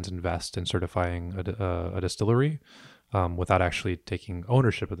of brands invest in certifying a distillery. Without actually taking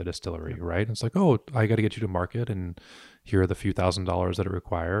ownership of the distillery, right? It's like, oh, I got to get you to market, and here are the few $1,000s that it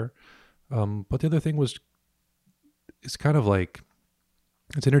require. But the other thing it's kind of like,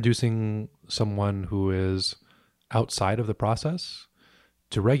 it's introducing someone who is outside of the process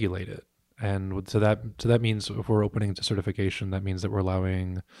to regulate it. And so that means if we're opening to certification, that means that we're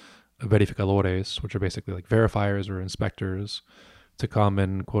allowing verificadores, which are basically like verifiers or inspectors, to come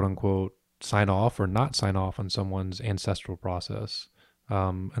and quote unquote sign off or not sign off on someone's ancestral process.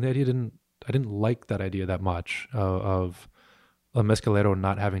 And the idea I didn't like that idea that much of a mezcalero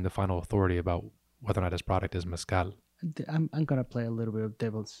not having the final authority about whether or not his product is mezcal. I'm going to play a little bit of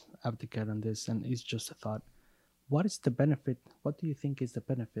devil's advocate on this, and it's just a thought. What is the benefit? What do you think is the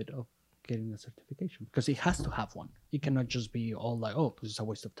benefit of getting the certification? Because it has to have one. It cannot just be all like, oh, this is a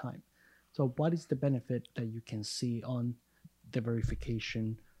waste of time. So what is the benefit that you can see on the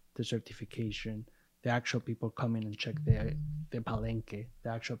verification, the certification, the actual people coming and check the palenque, the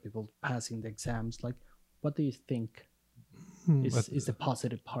actual people passing the exams? Like, what do you think is the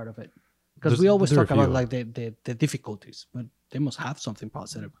positive part of it? Because we always talk about like the difficulties, but they must have something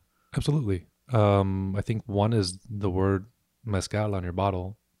positive. Absolutely. I think one is the word mezcal on your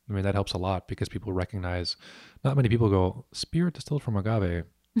bottle. I mean, that helps a lot because people recognize, not many people go, spirit distilled from agave.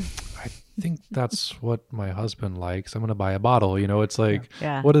 I think that's what my husband likes. I'm going to buy a bottle. It's like,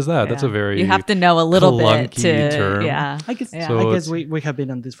 what is that? Yeah. That's a very, you have to know a little bit to term. I guess we have been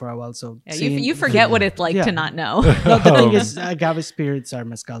on this for a while. So you forget what it's like to not know. No, the thing is, agave spirits are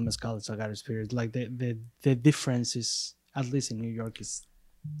mezcal is agave spirits. Like the difference is, at least in New York, is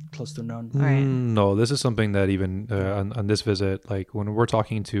close to none. Right. No, this is something that even on this visit, like when we're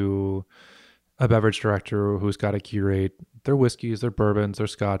talking to a beverage director who's got to curate their whiskeys, their bourbons, their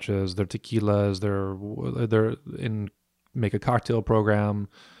scotches, their tequilas, their make a cocktail program.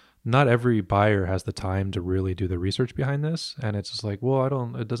 Not every buyer has the time to really do the research behind this, and it's just like,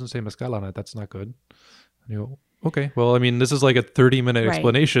 well, it doesn't say mezcal on it. That's not good. And you go, okay, well, I mean, this is like a 30-minute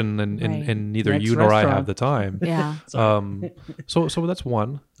explanation, and neither you nor I have the time. Yeah. So that's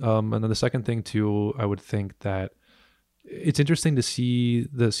one. And then the second thing too, I would think that it's interesting to see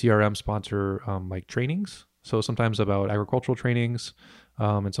the CRM sponsor like trainings. So sometimes about agricultural trainings,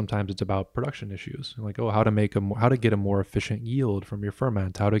 and sometimes it's about production issues. Like, how to get a more efficient yield from your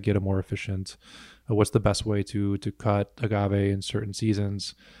ferment, how to get a more efficient, what's the best way to cut agave in certain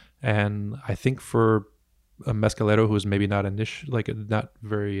seasons. And I think for a mezcalero who's maybe not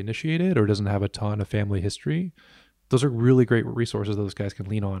very initiated or doesn't have a ton of family history, those are really great resources those guys can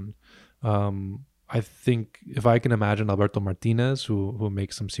lean on. I think if I can imagine Alberto Martinez, who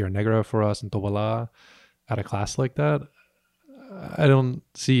makes some Sierra Negra for us in Tobalá, at a class like that, I don't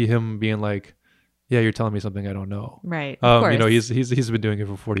see him being like, yeah, you're telling me something I don't know. Right. Of course. He's been doing it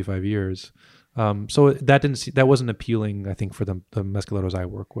for 45 years. So that wasn't appealing, I think, for the mezcaleros I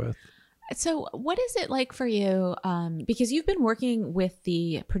work with. So what is it like for you? Because you've been working with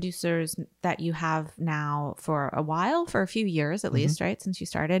the producers that you have now for a while, for a few years at least, right? Since you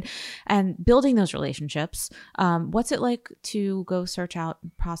started, and building those relationships. What's it like to go search out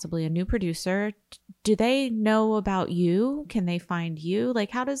possibly a new producer? Do they know about you? Can they find you?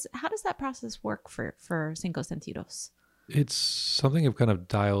 Like, how does that process work for Cinco Sentidos? It's something I've kind of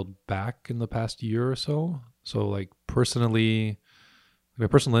dialed back in the past year or so. So like personally, my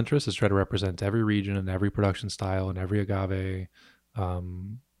personal interest is try to represent every region and every production style and every agave.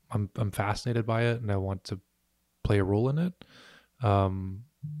 I'm fascinated by it and I want to play a role in it.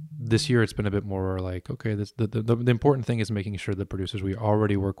 This year it's been a bit more like, okay, the important thing is making sure the producers we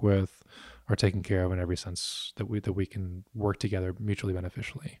already work with are taken care of in every sense that we can work together mutually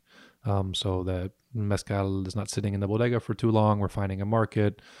beneficially. So that mezcal is not sitting in the bodega for too long. We're finding a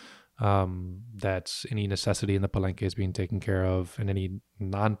market. That any necessity in the palenque is being taken care of, and any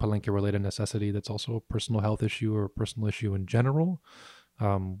non-palenque related necessity that's also a personal health issue or a personal issue in general,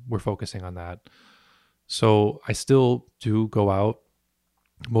 we're focusing on that. So I still do go out,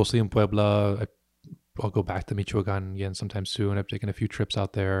 mostly in Puebla. I'll go back to Michoacan again sometime soon. I've taken a few trips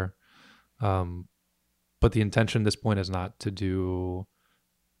out there. But the intention at this point is not to do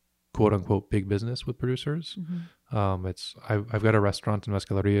quote unquote big business with producers. I've got a restaurant in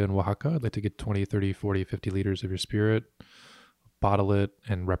Mezcaleria in Oaxaca. I'd like to get 20, 30, 40, 50 liters of your spirit, bottle it,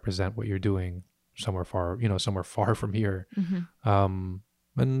 and represent what you're doing somewhere far from here.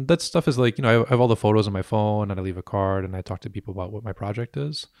 And that stuff is like, I have all the photos on my phone, and I leave a card, and I talk to people about what my project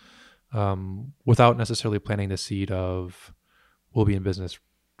is, without necessarily planting the seed of we'll be in business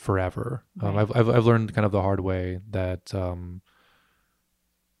forever. Right. I've learned kind of the hard way that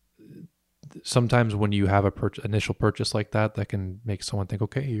sometimes when you have initial purchase like that can make someone think,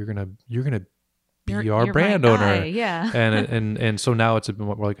 okay, you're gonna be our brand owner. Yeah. and so now it's a bit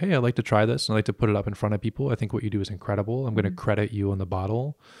more like, hey, I'd like to try this, and I'd like to put it up in front of people. I think what you do is incredible. I'm going to credit you on the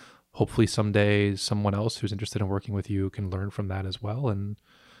bottle. Hopefully someday someone else who's interested in working with you can learn from that as well. And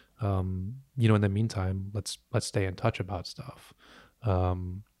in the meantime, let's stay in touch about stuff.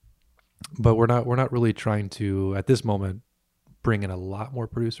 But we're not really trying to at this moment bring in a lot more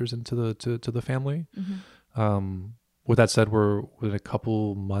producers into the family. With that said, within a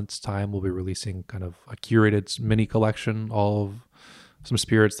couple months' time, we'll be releasing kind of a curated mini collection, all of some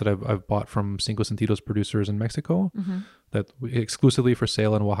spirits that I've bought from Cinco Sentidos producers in Mexico, that exclusively for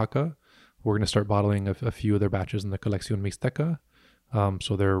sale in Oaxaca. We're going to start bottling a few of their batches in the Colección Mixteca.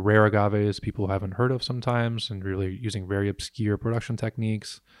 So they're rare agaves people haven't heard of sometimes, and really using very obscure production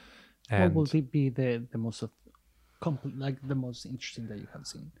techniques. And what will be the most the most interesting that you have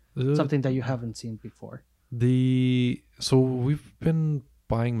seen? Something that you haven't seen before. So we've been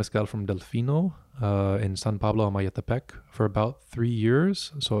buying mezcal from Delfino in San Pablo Amayatepec for about 3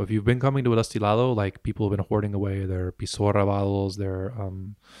 years. So if you've been coming to El Destilado, like people have been hoarding away their Pizorra bottles, their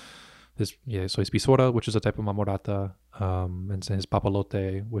so it's Pizorra, which is a type of Marmorata, and his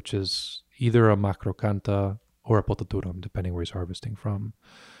Papalote, which is either a Macrocanta or a Potaturam, depending where he's harvesting from.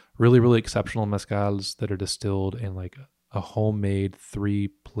 Really, really exceptional mezcals that are distilled in like a homemade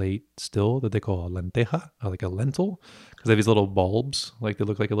 3-plate still that they call a lenteja, like a lentil, because they have these little bulbs, like they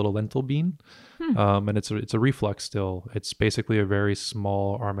look like a little lentil bean. And it's a reflux still. It's basically a very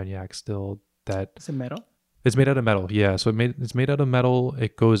small Armagnac still that is it metal? It's made out of metal, yeah. So it's made out of metal.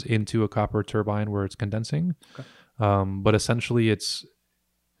 It goes into a copper turbine where it's condensing. Okay. But essentially it's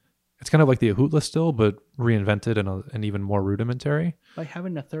kind of like the Ahutla still, but reinvented and even more rudimentary. By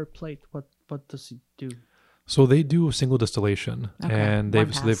having a third plate, what does it do? So they do single distillation, and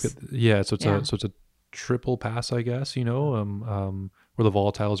they've got, it's a triple pass, I guess, where the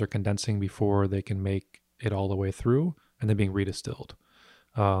volatiles are condensing before they can make it all the way through, and then being redistilled.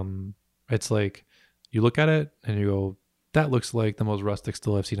 It's like you look at it and you go, that looks like the most rustic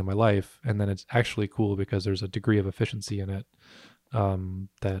still I've seen in my life, and then it's actually cool because there's a degree of efficiency in it.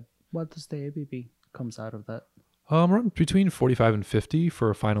 What does the ABV comes out of that? Around between 45 and 50 for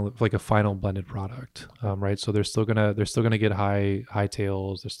a final blended product, right? So they're still gonna get high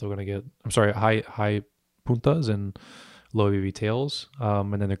tails. They're still gonna get high puntas and low ABV tails,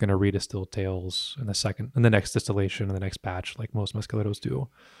 and then they're gonna redistill tails in the next distillation in the next batch, like most mezcaleros do.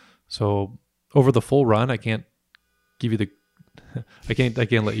 So over the full run, I can't give you I can't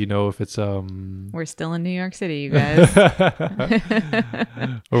let you know if it's We're still in New York City, you guys.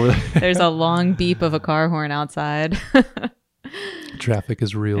 There's a long beep of a car horn outside. Traffic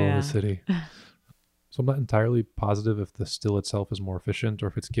is real in the city. So I'm not entirely positive if the still itself is more efficient or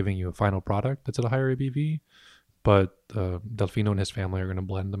if it's giving you a final product that's at a higher ABV. But Delfino and his family are going to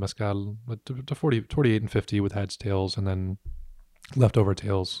blend the mezcal to 48 and 50 with heads, tails, and then leftover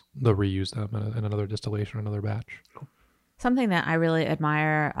tails. They'll reuse them in another distillation, another batch. Cool. Something that I really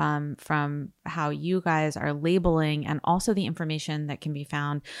admire from how you guys are labeling and also the information that can be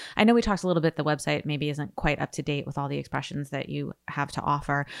found. I know we talked a little bit, the website maybe isn't quite up to date with all the expressions that you have to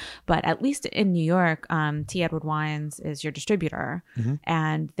offer, but at least in New York, T. Edward Wines is your distributor,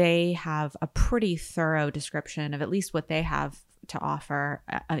 and they have a pretty thorough description of at least what they have to offer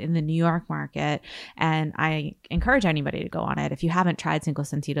in the New York market. And I encourage anybody to go on it. If you haven't tried Cinco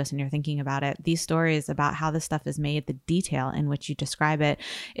Sentidos and you're thinking about it, these stories about how this stuff is made, the detail in which you describe it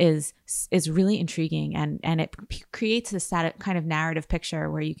is really intriguing. And it creates this kind of narrative picture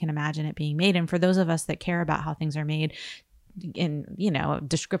where you can imagine it being made. And for those of us that care about how things are made in, a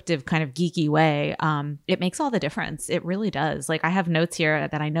descriptive kind of geeky way, it makes all the difference. It really does. Like I have notes here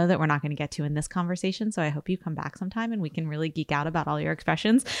that I know that we're not going to get to in this conversation. So I hope you come back sometime and we can really geek out about all your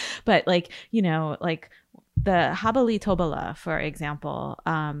expressions. But like the Habali Tobala, for example,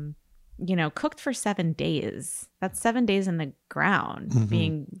 cooked for 7 days. That's 7 days in the ground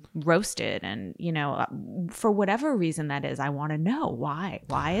being roasted. And, for whatever reason that is, I want to know why.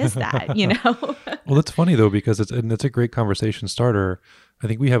 Why is that, Well, that's funny though, because it's a great conversation starter. I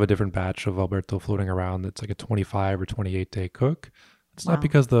think we have a different batch of Alberto floating around. That's like a 25 or 28 day cook. It's not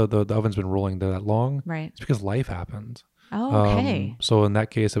because the oven's been rolling that long. Right. It's because life happened. Oh, okay. So in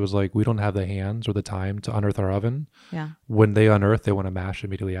that case, it was like, we don't have the hands or the time to unearth our oven. Yeah. When they unearth, they want to mash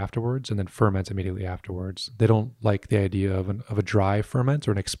immediately afterwards and then ferment immediately afterwards. They don't like the idea of a dry ferment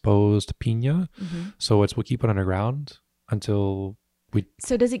or an exposed piña. So we'll keep it underground until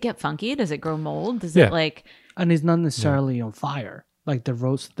So does it get funky? Does it grow mold? Does Yeah. it like... And it's not necessarily on fire. Like the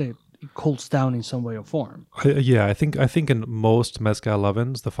roast, it cools down in some way or form. Yeah, I think in most mezcal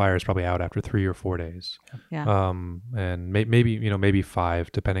ovens, the fire is probably out after 3 or 4 days. Yeah. And maybe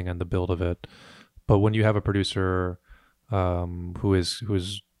 5, depending on the build of it. But when you have a producer who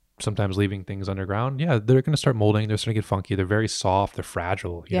is sometimes leaving things underground, yeah, they're going to start molding. They're starting to get funky. They're very soft. They're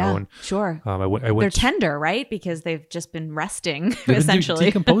fragile. You know. And, sure. I went They're tender, right? Because they've just been resting, they've been essentially.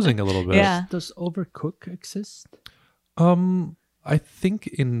 decomposing a little bit. Yeah. Does overcook exist? I think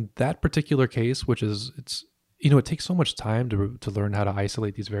in that particular case, which is it takes so much time to learn how to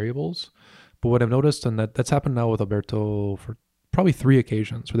isolate these variables. But what I've noticed, and that's happened now with Alberto for probably 3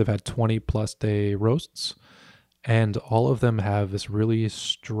 occasions where they've had 20+ day roasts, and all of them have this really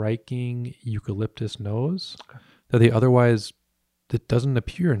striking eucalyptus nose that it doesn't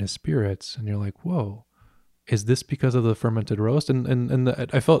appear in his spirits. And you're like, whoa, is this because of the fermented roast? And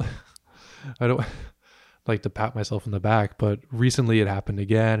I felt, I don't like to pat myself on the back, but recently it happened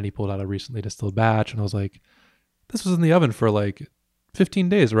again, and he pulled out a recently distilled batch, and I was like, this was in the oven for like 15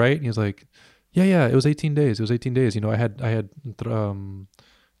 days, right? And he was like, yeah, it was 18 days. It was 18 days. I had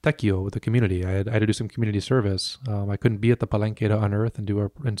tequio with the community. I had to do some community service. I couldn't be at the palenque to unearth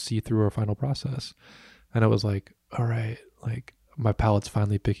and see through our final process. And I was like, all right, like my palate's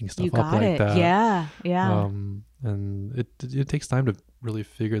finally picking stuff up like that. Yeah. And it takes time to really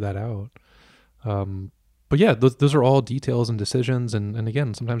figure that out. But yeah, those are all details and decisions. And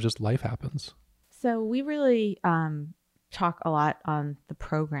again, sometimes just life happens. So we really talk a lot on the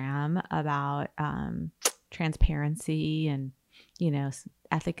program about transparency and,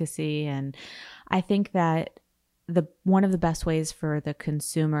 efficacy. And I think that one of the best ways for the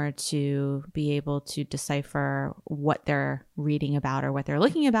consumer to be able to decipher what they're reading about or what they're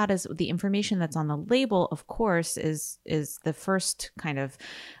looking about is the information that's on the label, of course, is the first kind of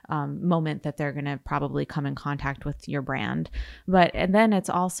moment that they're going to probably come in contact with your brand. And then it's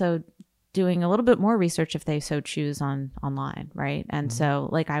also doing a little bit more research if they so choose online, right? And so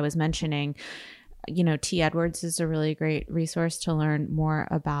like I was mentioning, T. Edwards is a really great resource to learn more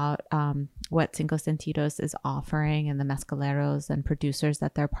about what Cinco Sentidos is offering and the mezcaleros and producers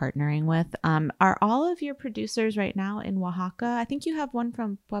that they're partnering with. Are all of your producers right now in Oaxaca? I think you have one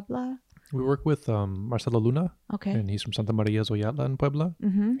from Puebla. We work with Marcelo Luna. Okay. And he's from Santa Maria Zoyatla in Puebla.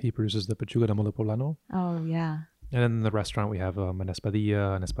 He produces the Pechuga de Mole Poblano. Oh, yeah. And then in the restaurant, we have an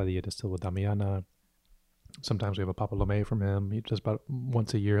espadilla distilled with Damiana. Sometimes we have a papalome from him. He just about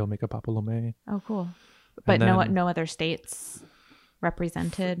once a year he'll make a papalome. Oh, cool. But no other states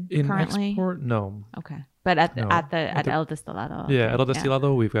represented in currently? Export, no. Okay. But at No. El Destilado. Yeah, okay. El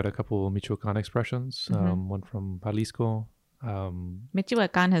Destilado, we've got a couple Michoacan expressions. One from Jalisco.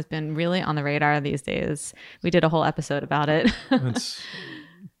 Michoacan has been really on the radar these days. We did a whole episode about it.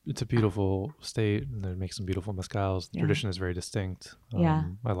 It's a beautiful state, and they make some beautiful mezcals. The tradition is very distinct.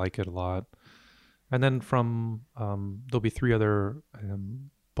 I like it a lot. And then from there'll be 3 other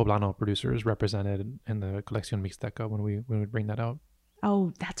Poblano producers represented in the Colección Mixteca when we bring that out.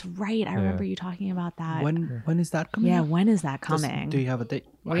 Oh, that's right. I remember you talking about that. When is that coming? Yeah, out? when is that coming? Do you have a date?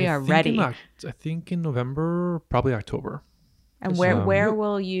 We are ready. I think in November, probably October. And where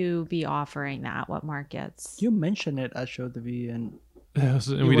will you be offering that? What markets? You mentioned it at Show TV and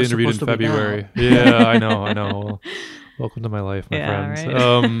we interviewed in February. Yeah, I know. Well, welcome to my life, my friends.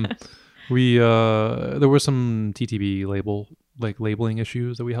 Right. There were some TTB labeling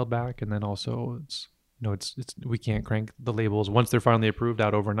issues that we held back, and then also it's we can't crank the labels once they're finally approved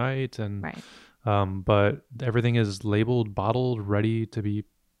out overnight, and right. But everything is labeled, bottled, ready to be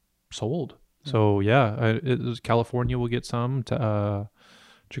sold. So yeah, California will get some.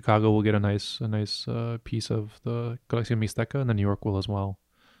 Chicago will get a nice piece of the Colección Mixteca, and then New York will as well.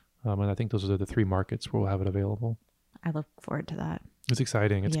 And I think those are the 3 markets where we'll have it available. I look forward to that. It's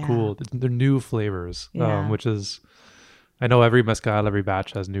exciting. It's cool. They're new flavors, which is, I know every mezcal, every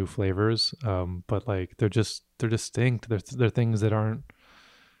batch has new flavors, but like they're distinct. They're things that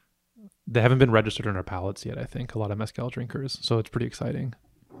they haven't been registered on our palates yet. I think a lot of mezcal drinkers, so it's pretty exciting.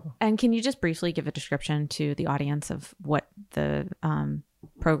 And can you just briefly give a description to the audience of what the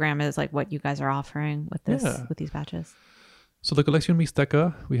program is, like what you guys are offering with this with these batches? So the Colección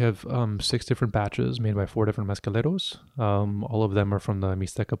Mixteca, we have 6 different batches made by 4 different mezcaleros. All of them are from the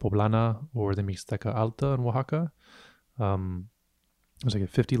Mixteca Poblana or the Mixteca Alta in Oaxaca. There's like a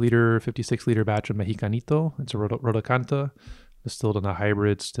 50-liter, 56-liter batch of Mexicanito. It's a Rotocanta, distilled in a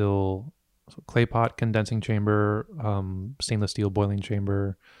hybrid still clay pot condensing chamber, stainless steel boiling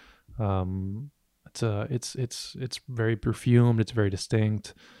chamber. It's very perfumed. It's very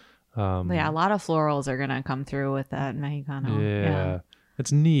distinct. A lot of florals are gonna come through with that Mexicano. Yeah.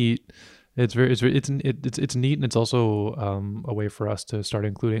 It's neat. It's neat, and it's also a way for us to start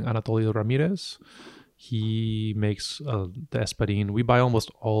including Anatolio Ramirez. He makes the espadín. We buy almost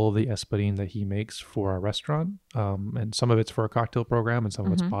all of the espadín that he makes for our restaurant, and some of it's for a cocktail program, and some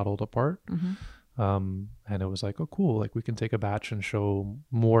of it's bottled apart. And it was like, oh, cool! Like we can take a batch and show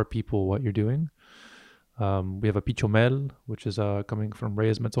more people what you're doing. We have a Pichomel, which is coming from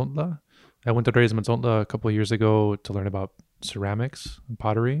Reyes Metzontla. I went to Reyes Metzontla a couple of years ago to learn about ceramics and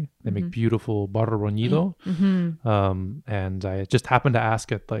pottery. They make beautiful barro roñido. And I just happened to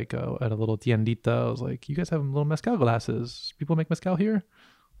ask at at a little tiendita. I was like, you guys have little mezcal glasses? People make mezcal here?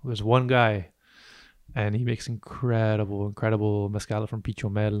 Well, there's one guy, and he makes incredible mezcal from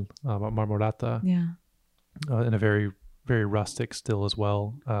Pichomel, Marmorata. Yeah. In a very, very rustic still as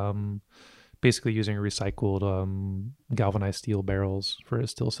well. Basically using recycled galvanized steel barrels for his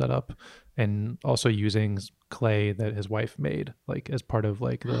still setup, and also using clay that his wife made, like as part of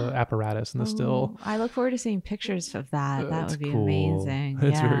like the apparatus in the still. I look forward to seeing pictures of that. That would be cool. Amazing.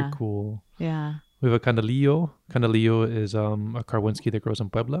 It's very cool. Yeah. We have a Candelillo. Candelillo is a Karwinski that grows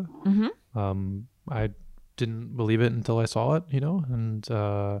in Puebla. I didn't believe it until I saw it,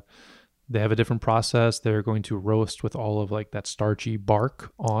 and they have a different process. They're going to roast with all of like that starchy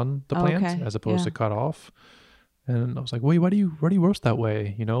bark on the plant as opposed to cut off. And I was like, wait, why do you roast that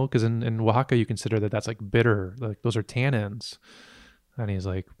way? Because in Oaxaca, you consider that's like bitter. Like those are tannins. And he's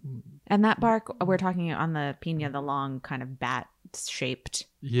like, and that bark, we're talking on the piña, the long kind of bat-shaped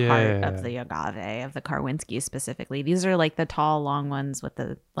part of the agave, of the Karwinski specifically. These are like the tall, long ones with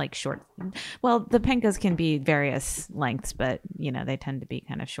the like short. Well, the pencas can be various lengths, but they tend to be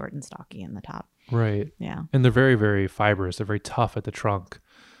kind of short and stocky in the top. Right. Yeah. And they're very, very fibrous. They're very tough at the trunk.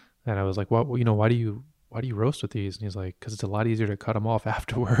 And I was like, well, why do you roast with these? And he's like, because it's a lot easier to cut them off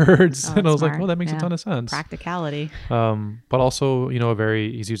afterwards. And I was like, well, that makes a ton of sense. Practicality. But also,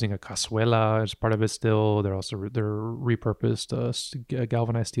 he's using a cazuela as part of it still. They're repurposed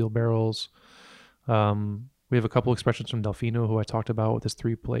galvanized steel barrels. We have a couple expressions from Delfino, who I talked about with his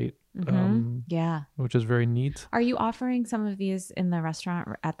 3-plate. Which is very neat. Are you offering some of these in the restaurant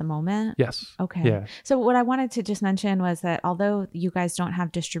at the moment? Yes. Okay. Yeah. So what I wanted to just mention was that although you guys don't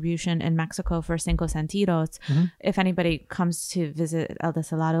have distribution in Mexico for Cinco Sentidos, if anybody comes to visit El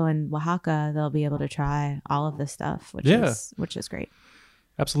Desalado in Oaxaca, they'll be able to try all of this stuff, which is great.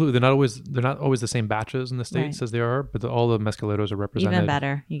 Absolutely. They're not always the same batches in the States as they are, but all the mezcaleros are represented. Even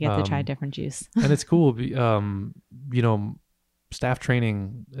better. You get to try different juice. And it's cool. Staff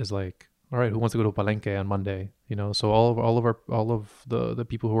training is like, all right, who wants to go to Palenque on Monday? So all of the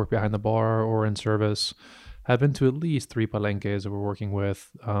people who work behind the bar or in service have been to at least 3 Palenques that we're working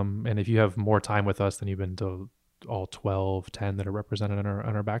with. And if you have more time with us, then you've been to all 10 that are represented on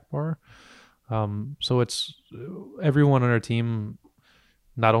our back bar. So it's everyone on our team.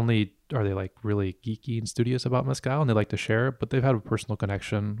 Not only are they like really geeky and studious about mezcal and they like to share it, but they've had a personal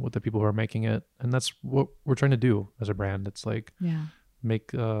connection with the people who are making it. And that's what we're trying to do as a brand. It's like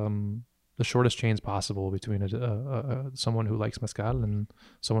make the shortest chains possible between someone who likes mezcal and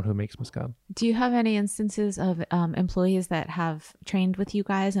someone who makes mezcal. Do you have any instances of employees that have trained with you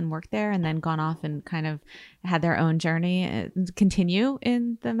guys and worked there and then gone off and kind of had their own journey and continue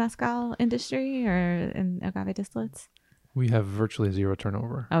in the mezcal industry or in agave distillates? We have virtually zero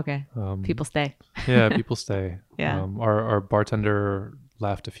turnover. Okay. People stay. Yeah, people stay. Yeah. Our bartender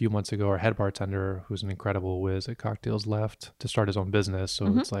left a few months ago. Our head bartender, who's an incredible whiz at cocktails, left to start his own business.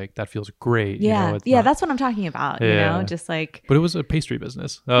 So it's like, that feels great. Yeah. That's what I'm talking about. Just like. But it was a pastry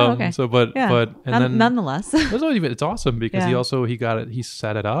business. Okay. So, then nonetheless. It's awesome because he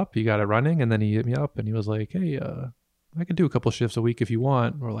set it up, he got it running, and then he hit me up and he was like, hey, I could do a couple shifts a week if you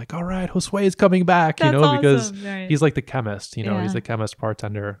want. We're like, all right, Josue is coming back, because he's like the chemist, he's the chemist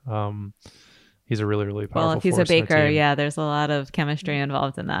bartender. He's a really, really powerful Well, if he's a force in our baker, team. there's a lot of chemistry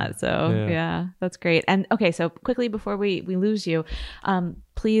involved in that. So that's great. And okay, so quickly before we lose you,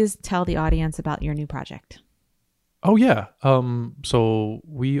 please tell the audience about your new project. Oh yeah. So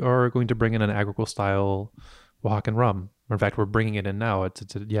we are going to bring in an Agricole style Oaxacan rum. Or in fact, we're bringing it in now.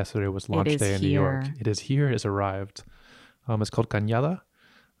 Yesterday was launch day in New York. It is here. It's arrived. It's called Cañada.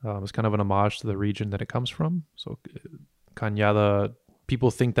 It's kind of an homage to the region that it comes from. So Cañada, people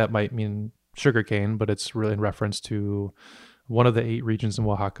think that might mean sugarcane, but it's really in reference to one of the 8 regions in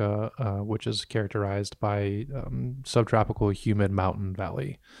Oaxaca, which is characterized by subtropical humid mountain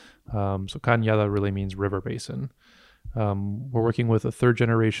valley. So Cañada really means river basin. We're working with a 3rd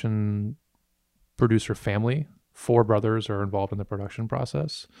generation producer family. 4 brothers are involved in the production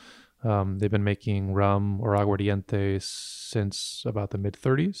process. They've been making rum or aguardiente since about the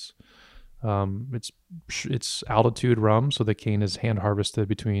mid-30s. It's altitude rum, so the cane is hand harvested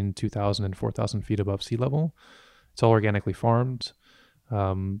between 2,000 and 4,000 feet above sea level. It's all organically farmed.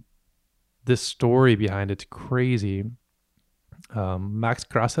 This story behind it's crazy. Max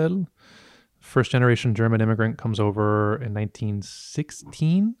Krasel, 1st generation German immigrant, comes over in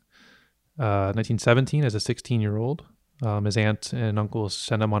 1917 as a 16-year-old. His aunt and uncle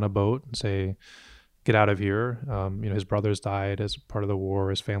send him on a boat and say, get out of here. His brothers died as part of the war.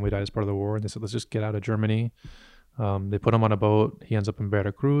 His family died as part of the war. And they said, let's just get out of Germany. They put him on a boat. He ends up in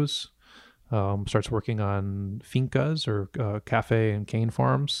Veracruz, starts working on fincas or cafe and cane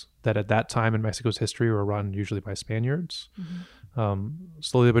farms that at that time in Mexico's history were run usually by Spaniards.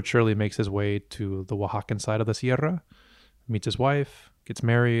 Slowly but surely makes his way to the Oaxacan side of the Sierra, meets his wife, gets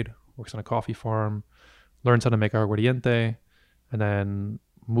married, works on a coffee farm, learns how to make aguardiente, and then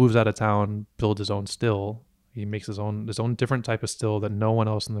moves out of town, builds his own still. He makes his own different type of still that no one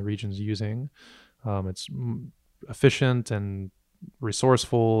else in the region is using. It's efficient and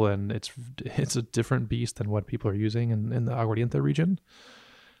resourceful, and it's a different beast than what people are using in the aguardiente region.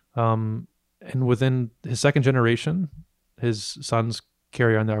 And within his 2nd generation, his sons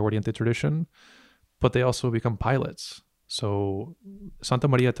carry on the aguardiente tradition, but they also become pilots. So Santa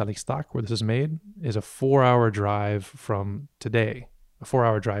Maria Talixtac, where this is made, is a 4-hour drive from today, a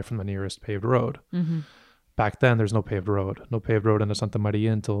 4-hour drive from the nearest paved road. Back then, there's no paved road into Santa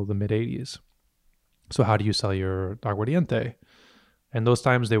Maria until the mid-'80s. So how do you sell your aguardiente? And those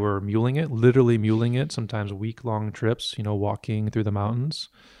times they were literally muling it, sometimes week-long trips, walking through the mountains.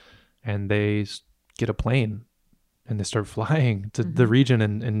 And they get a plane and they start flying to the region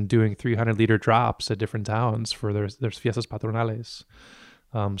and doing 300-liter drops at different towns for their fiestas patronales.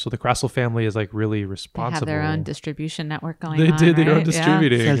 So the Krasel family is like really responsible. They have their own distribution network going on. They did their own right?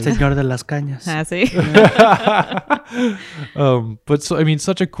 distributing. El Señor de las Cañas. But so, I mean,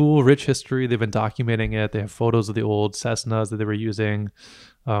 such a cool, rich history. They've been documenting it. They have photos of the old Cessnas that they were using.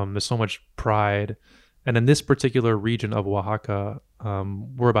 There's so much pride. And in this particular region of Oaxaca,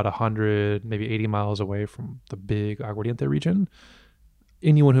 we're about 100, maybe 80 miles away from the big aguardiente region.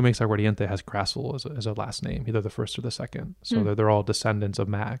 Anyone who makes aguardiente has Krasel as a last name, either the first or the second. So they're all descendants of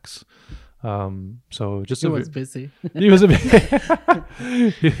Max. So just he was busy. He was a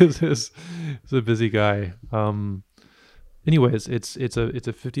busy guy. Anyways, it's a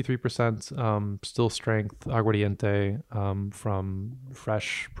 53% still strength aguardiente from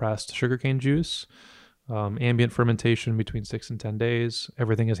fresh pressed sugarcane juice. Ambient fermentation between 6 and 10 days.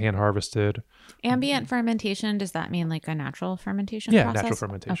 Everything is hand harvested. Ambient fermentation, does that mean like a natural fermentation process? process? Natural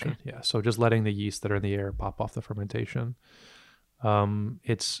fermentation. Okay. Yeah. So just letting the yeast that are in the air pop off the fermentation.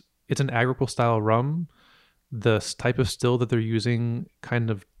 It's an agricole style rum. The type of still that they're using kind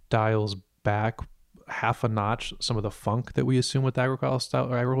of dials back half a notch some of the funk that we assume with agricole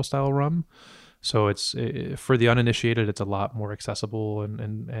style rum. So it's for the uninitiated, it's a lot more accessible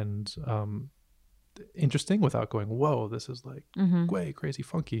and interesting without going, whoa, this is like way crazy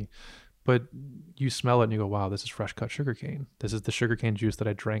funky. But you smell it and you go, wow, this is fresh cut sugarcane. This is the sugarcane juice that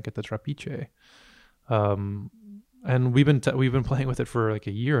I drank at the Trapiche. And we've been playing with it for like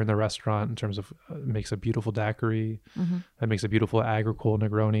a year in the restaurant in terms of it makes a beautiful daiquiri. It makes a beautiful agricole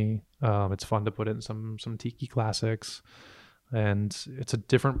Negroni. It's fun to put in some tiki classics, and it's a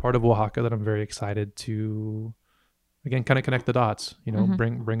different part of Oaxaca that I'm very excited to, again, kind of connect the dots.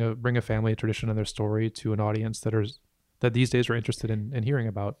 Bring a family, a tradition, and their story to an audience that these days are interested in hearing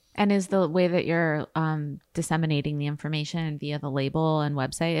about. And is the way that you're disseminating the information via the label and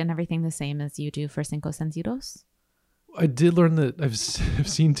website and everything the same as you do for Cinco Sentidos? I did learn that I've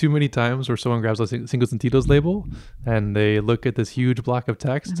seen too many times where someone grabs a Cinco Sentidos label and they look at this huge block of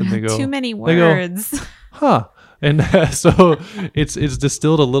text and they go, too many words. They go, huh. And so it's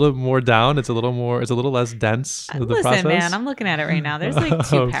distilled a little more down. It's a little less dense. Listen, process. Man, I'm looking at it right now. There's like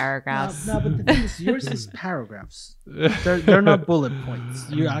 2 paragraphs. No, but the thing is, yours is paragraphs. They're not bullet points.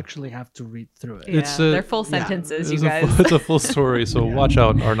 You actually have to read through it. Yeah, they're full sentences, you guys. It's a full story. So watch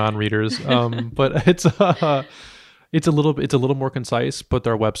out, our non-readers. But it's a little more concise. But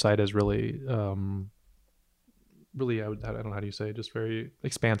their website is really really, I don't know how do you say, just very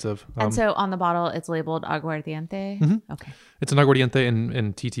expansive. And so on the bottle, it's labeled aguardiente. Mhm. Okay. It's an aguardiente,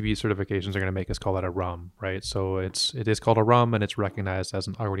 and TTB certifications are going to make us call that a rum, right? So it is called a rum, and it's recognized as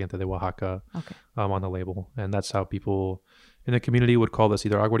an aguardiente de Oaxaca Okay. on the label, and that's how people in the community would call this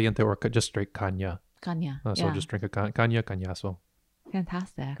either aguardiente or just straight caña. Caña. So yeah. just drink a caña, cañazo.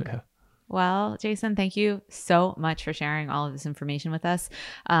 Fantastic. Yeah. Well, Jason, thank you so much for sharing all of this information with us.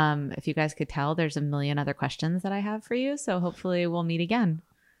 If you guys could tell, there's a million other questions that I have for you. So hopefully we'll meet again.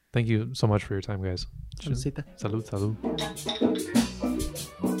 Thank you so much for your time, guys. Saludcita. Salud, salud.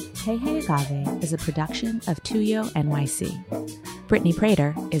 Hey Hey Agave is a production of Tuyo NYC. Brittany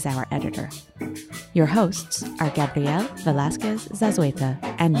Prater is our editor. Your hosts are Gabriel Velasquez Zazueta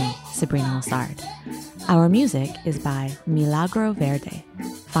and me, Sabrina Lassard. Our music is by Milagro Verde.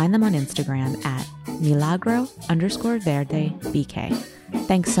 Find them on Instagram at Milagro_Verde BK.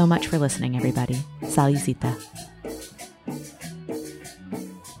 Thanks so much for listening, everybody. Saludcita.